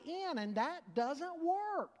outside in, and that doesn't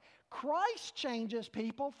work. Christ changes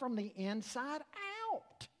people from the inside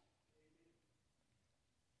out.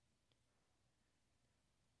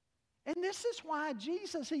 And this is why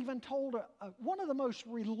Jesus even told one of the most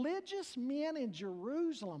religious men in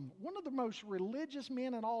Jerusalem, one of the most religious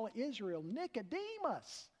men in all of Israel,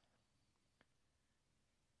 Nicodemus.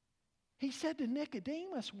 He said to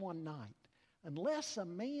Nicodemus one night, unless a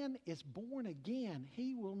man is born again,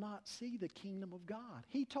 he will not see the kingdom of God.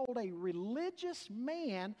 He told a religious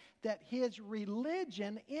man that his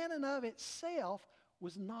religion in and of itself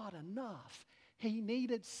was not enough. He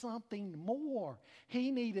needed something more. He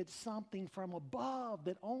needed something from above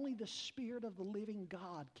that only the Spirit of the living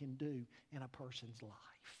God can do in a person's life.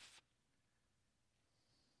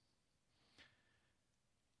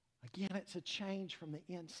 Again, it's a change from the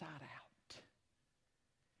inside out.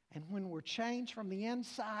 And when we're changed from the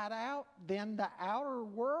inside out, then the outer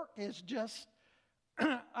work is just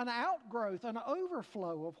an outgrowth, an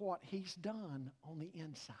overflow of what He's done on the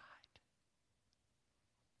inside.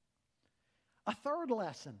 A third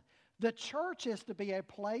lesson, the church is to be a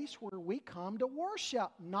place where we come to worship,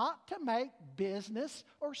 not to make business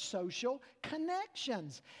or social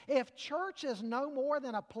connections. If church is no more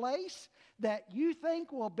than a place that you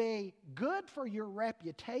think will be good for your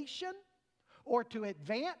reputation or to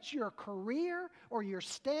advance your career or your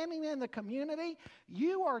standing in the community,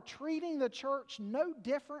 you are treating the church no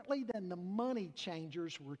differently than the money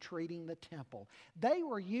changers were treating the temple. They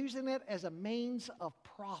were using it as a means of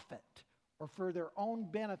profit or for their own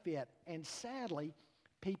benefit. And sadly,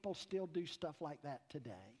 people still do stuff like that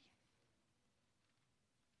today.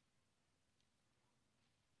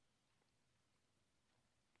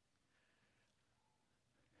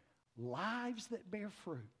 Lives that bear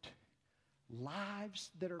fruit, lives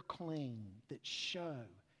that are clean, that show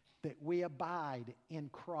that we abide in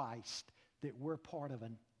Christ, that we're part of a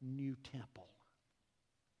new temple.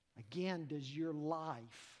 Again, does your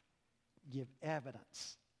life give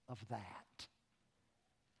evidence of that?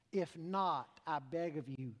 If not, I beg of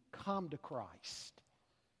you, come to Christ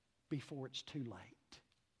before it's too late.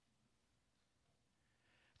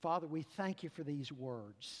 Father, we thank you for these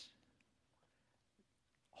words.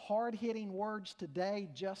 Hard-hitting words today,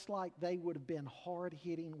 just like they would have been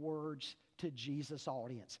hard-hitting words to Jesus'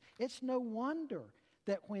 audience. It's no wonder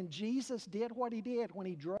that when Jesus did what He did, when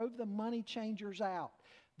He drove the money changers out,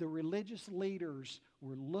 the religious leaders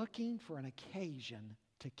were looking for an occasion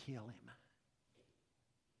to kill Him.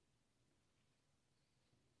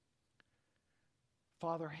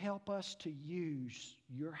 Father, help us to use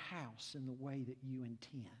your house in the way that you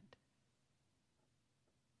intend.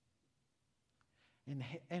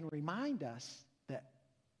 And remind us that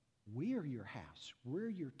we're your house. We're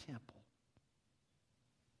your temple.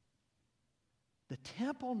 The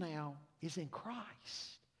temple now is in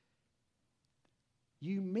Christ.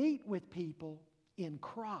 You meet with people in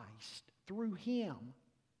Christ through Him,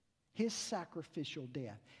 His sacrificial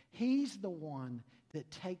death. He's the one that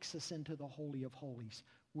takes us into the Holy of Holies.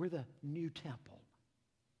 We're the new temple.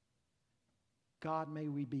 God, may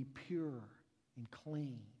we be pure and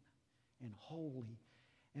clean and holy,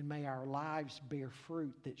 and may our lives bear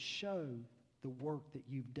fruit that show the work that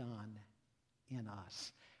you've done in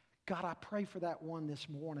us. God, I pray for that one this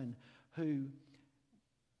morning who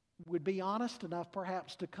would be honest enough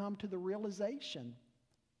perhaps to come to the realization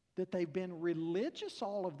that they've been religious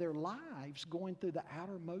all of their lives, going through the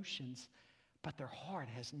outer motions, but their heart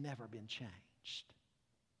has never been changed.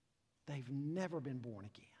 They've never been born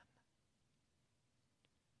again.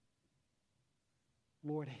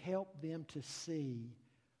 Lord, help them to see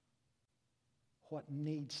what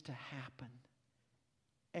needs to happen,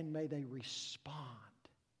 and may they respond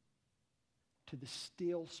to the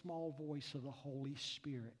still small voice of the Holy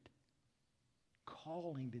Spirit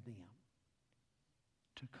calling to them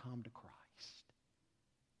to come to Christ.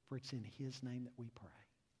 For it's in His name that we pray.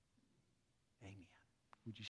 Amen.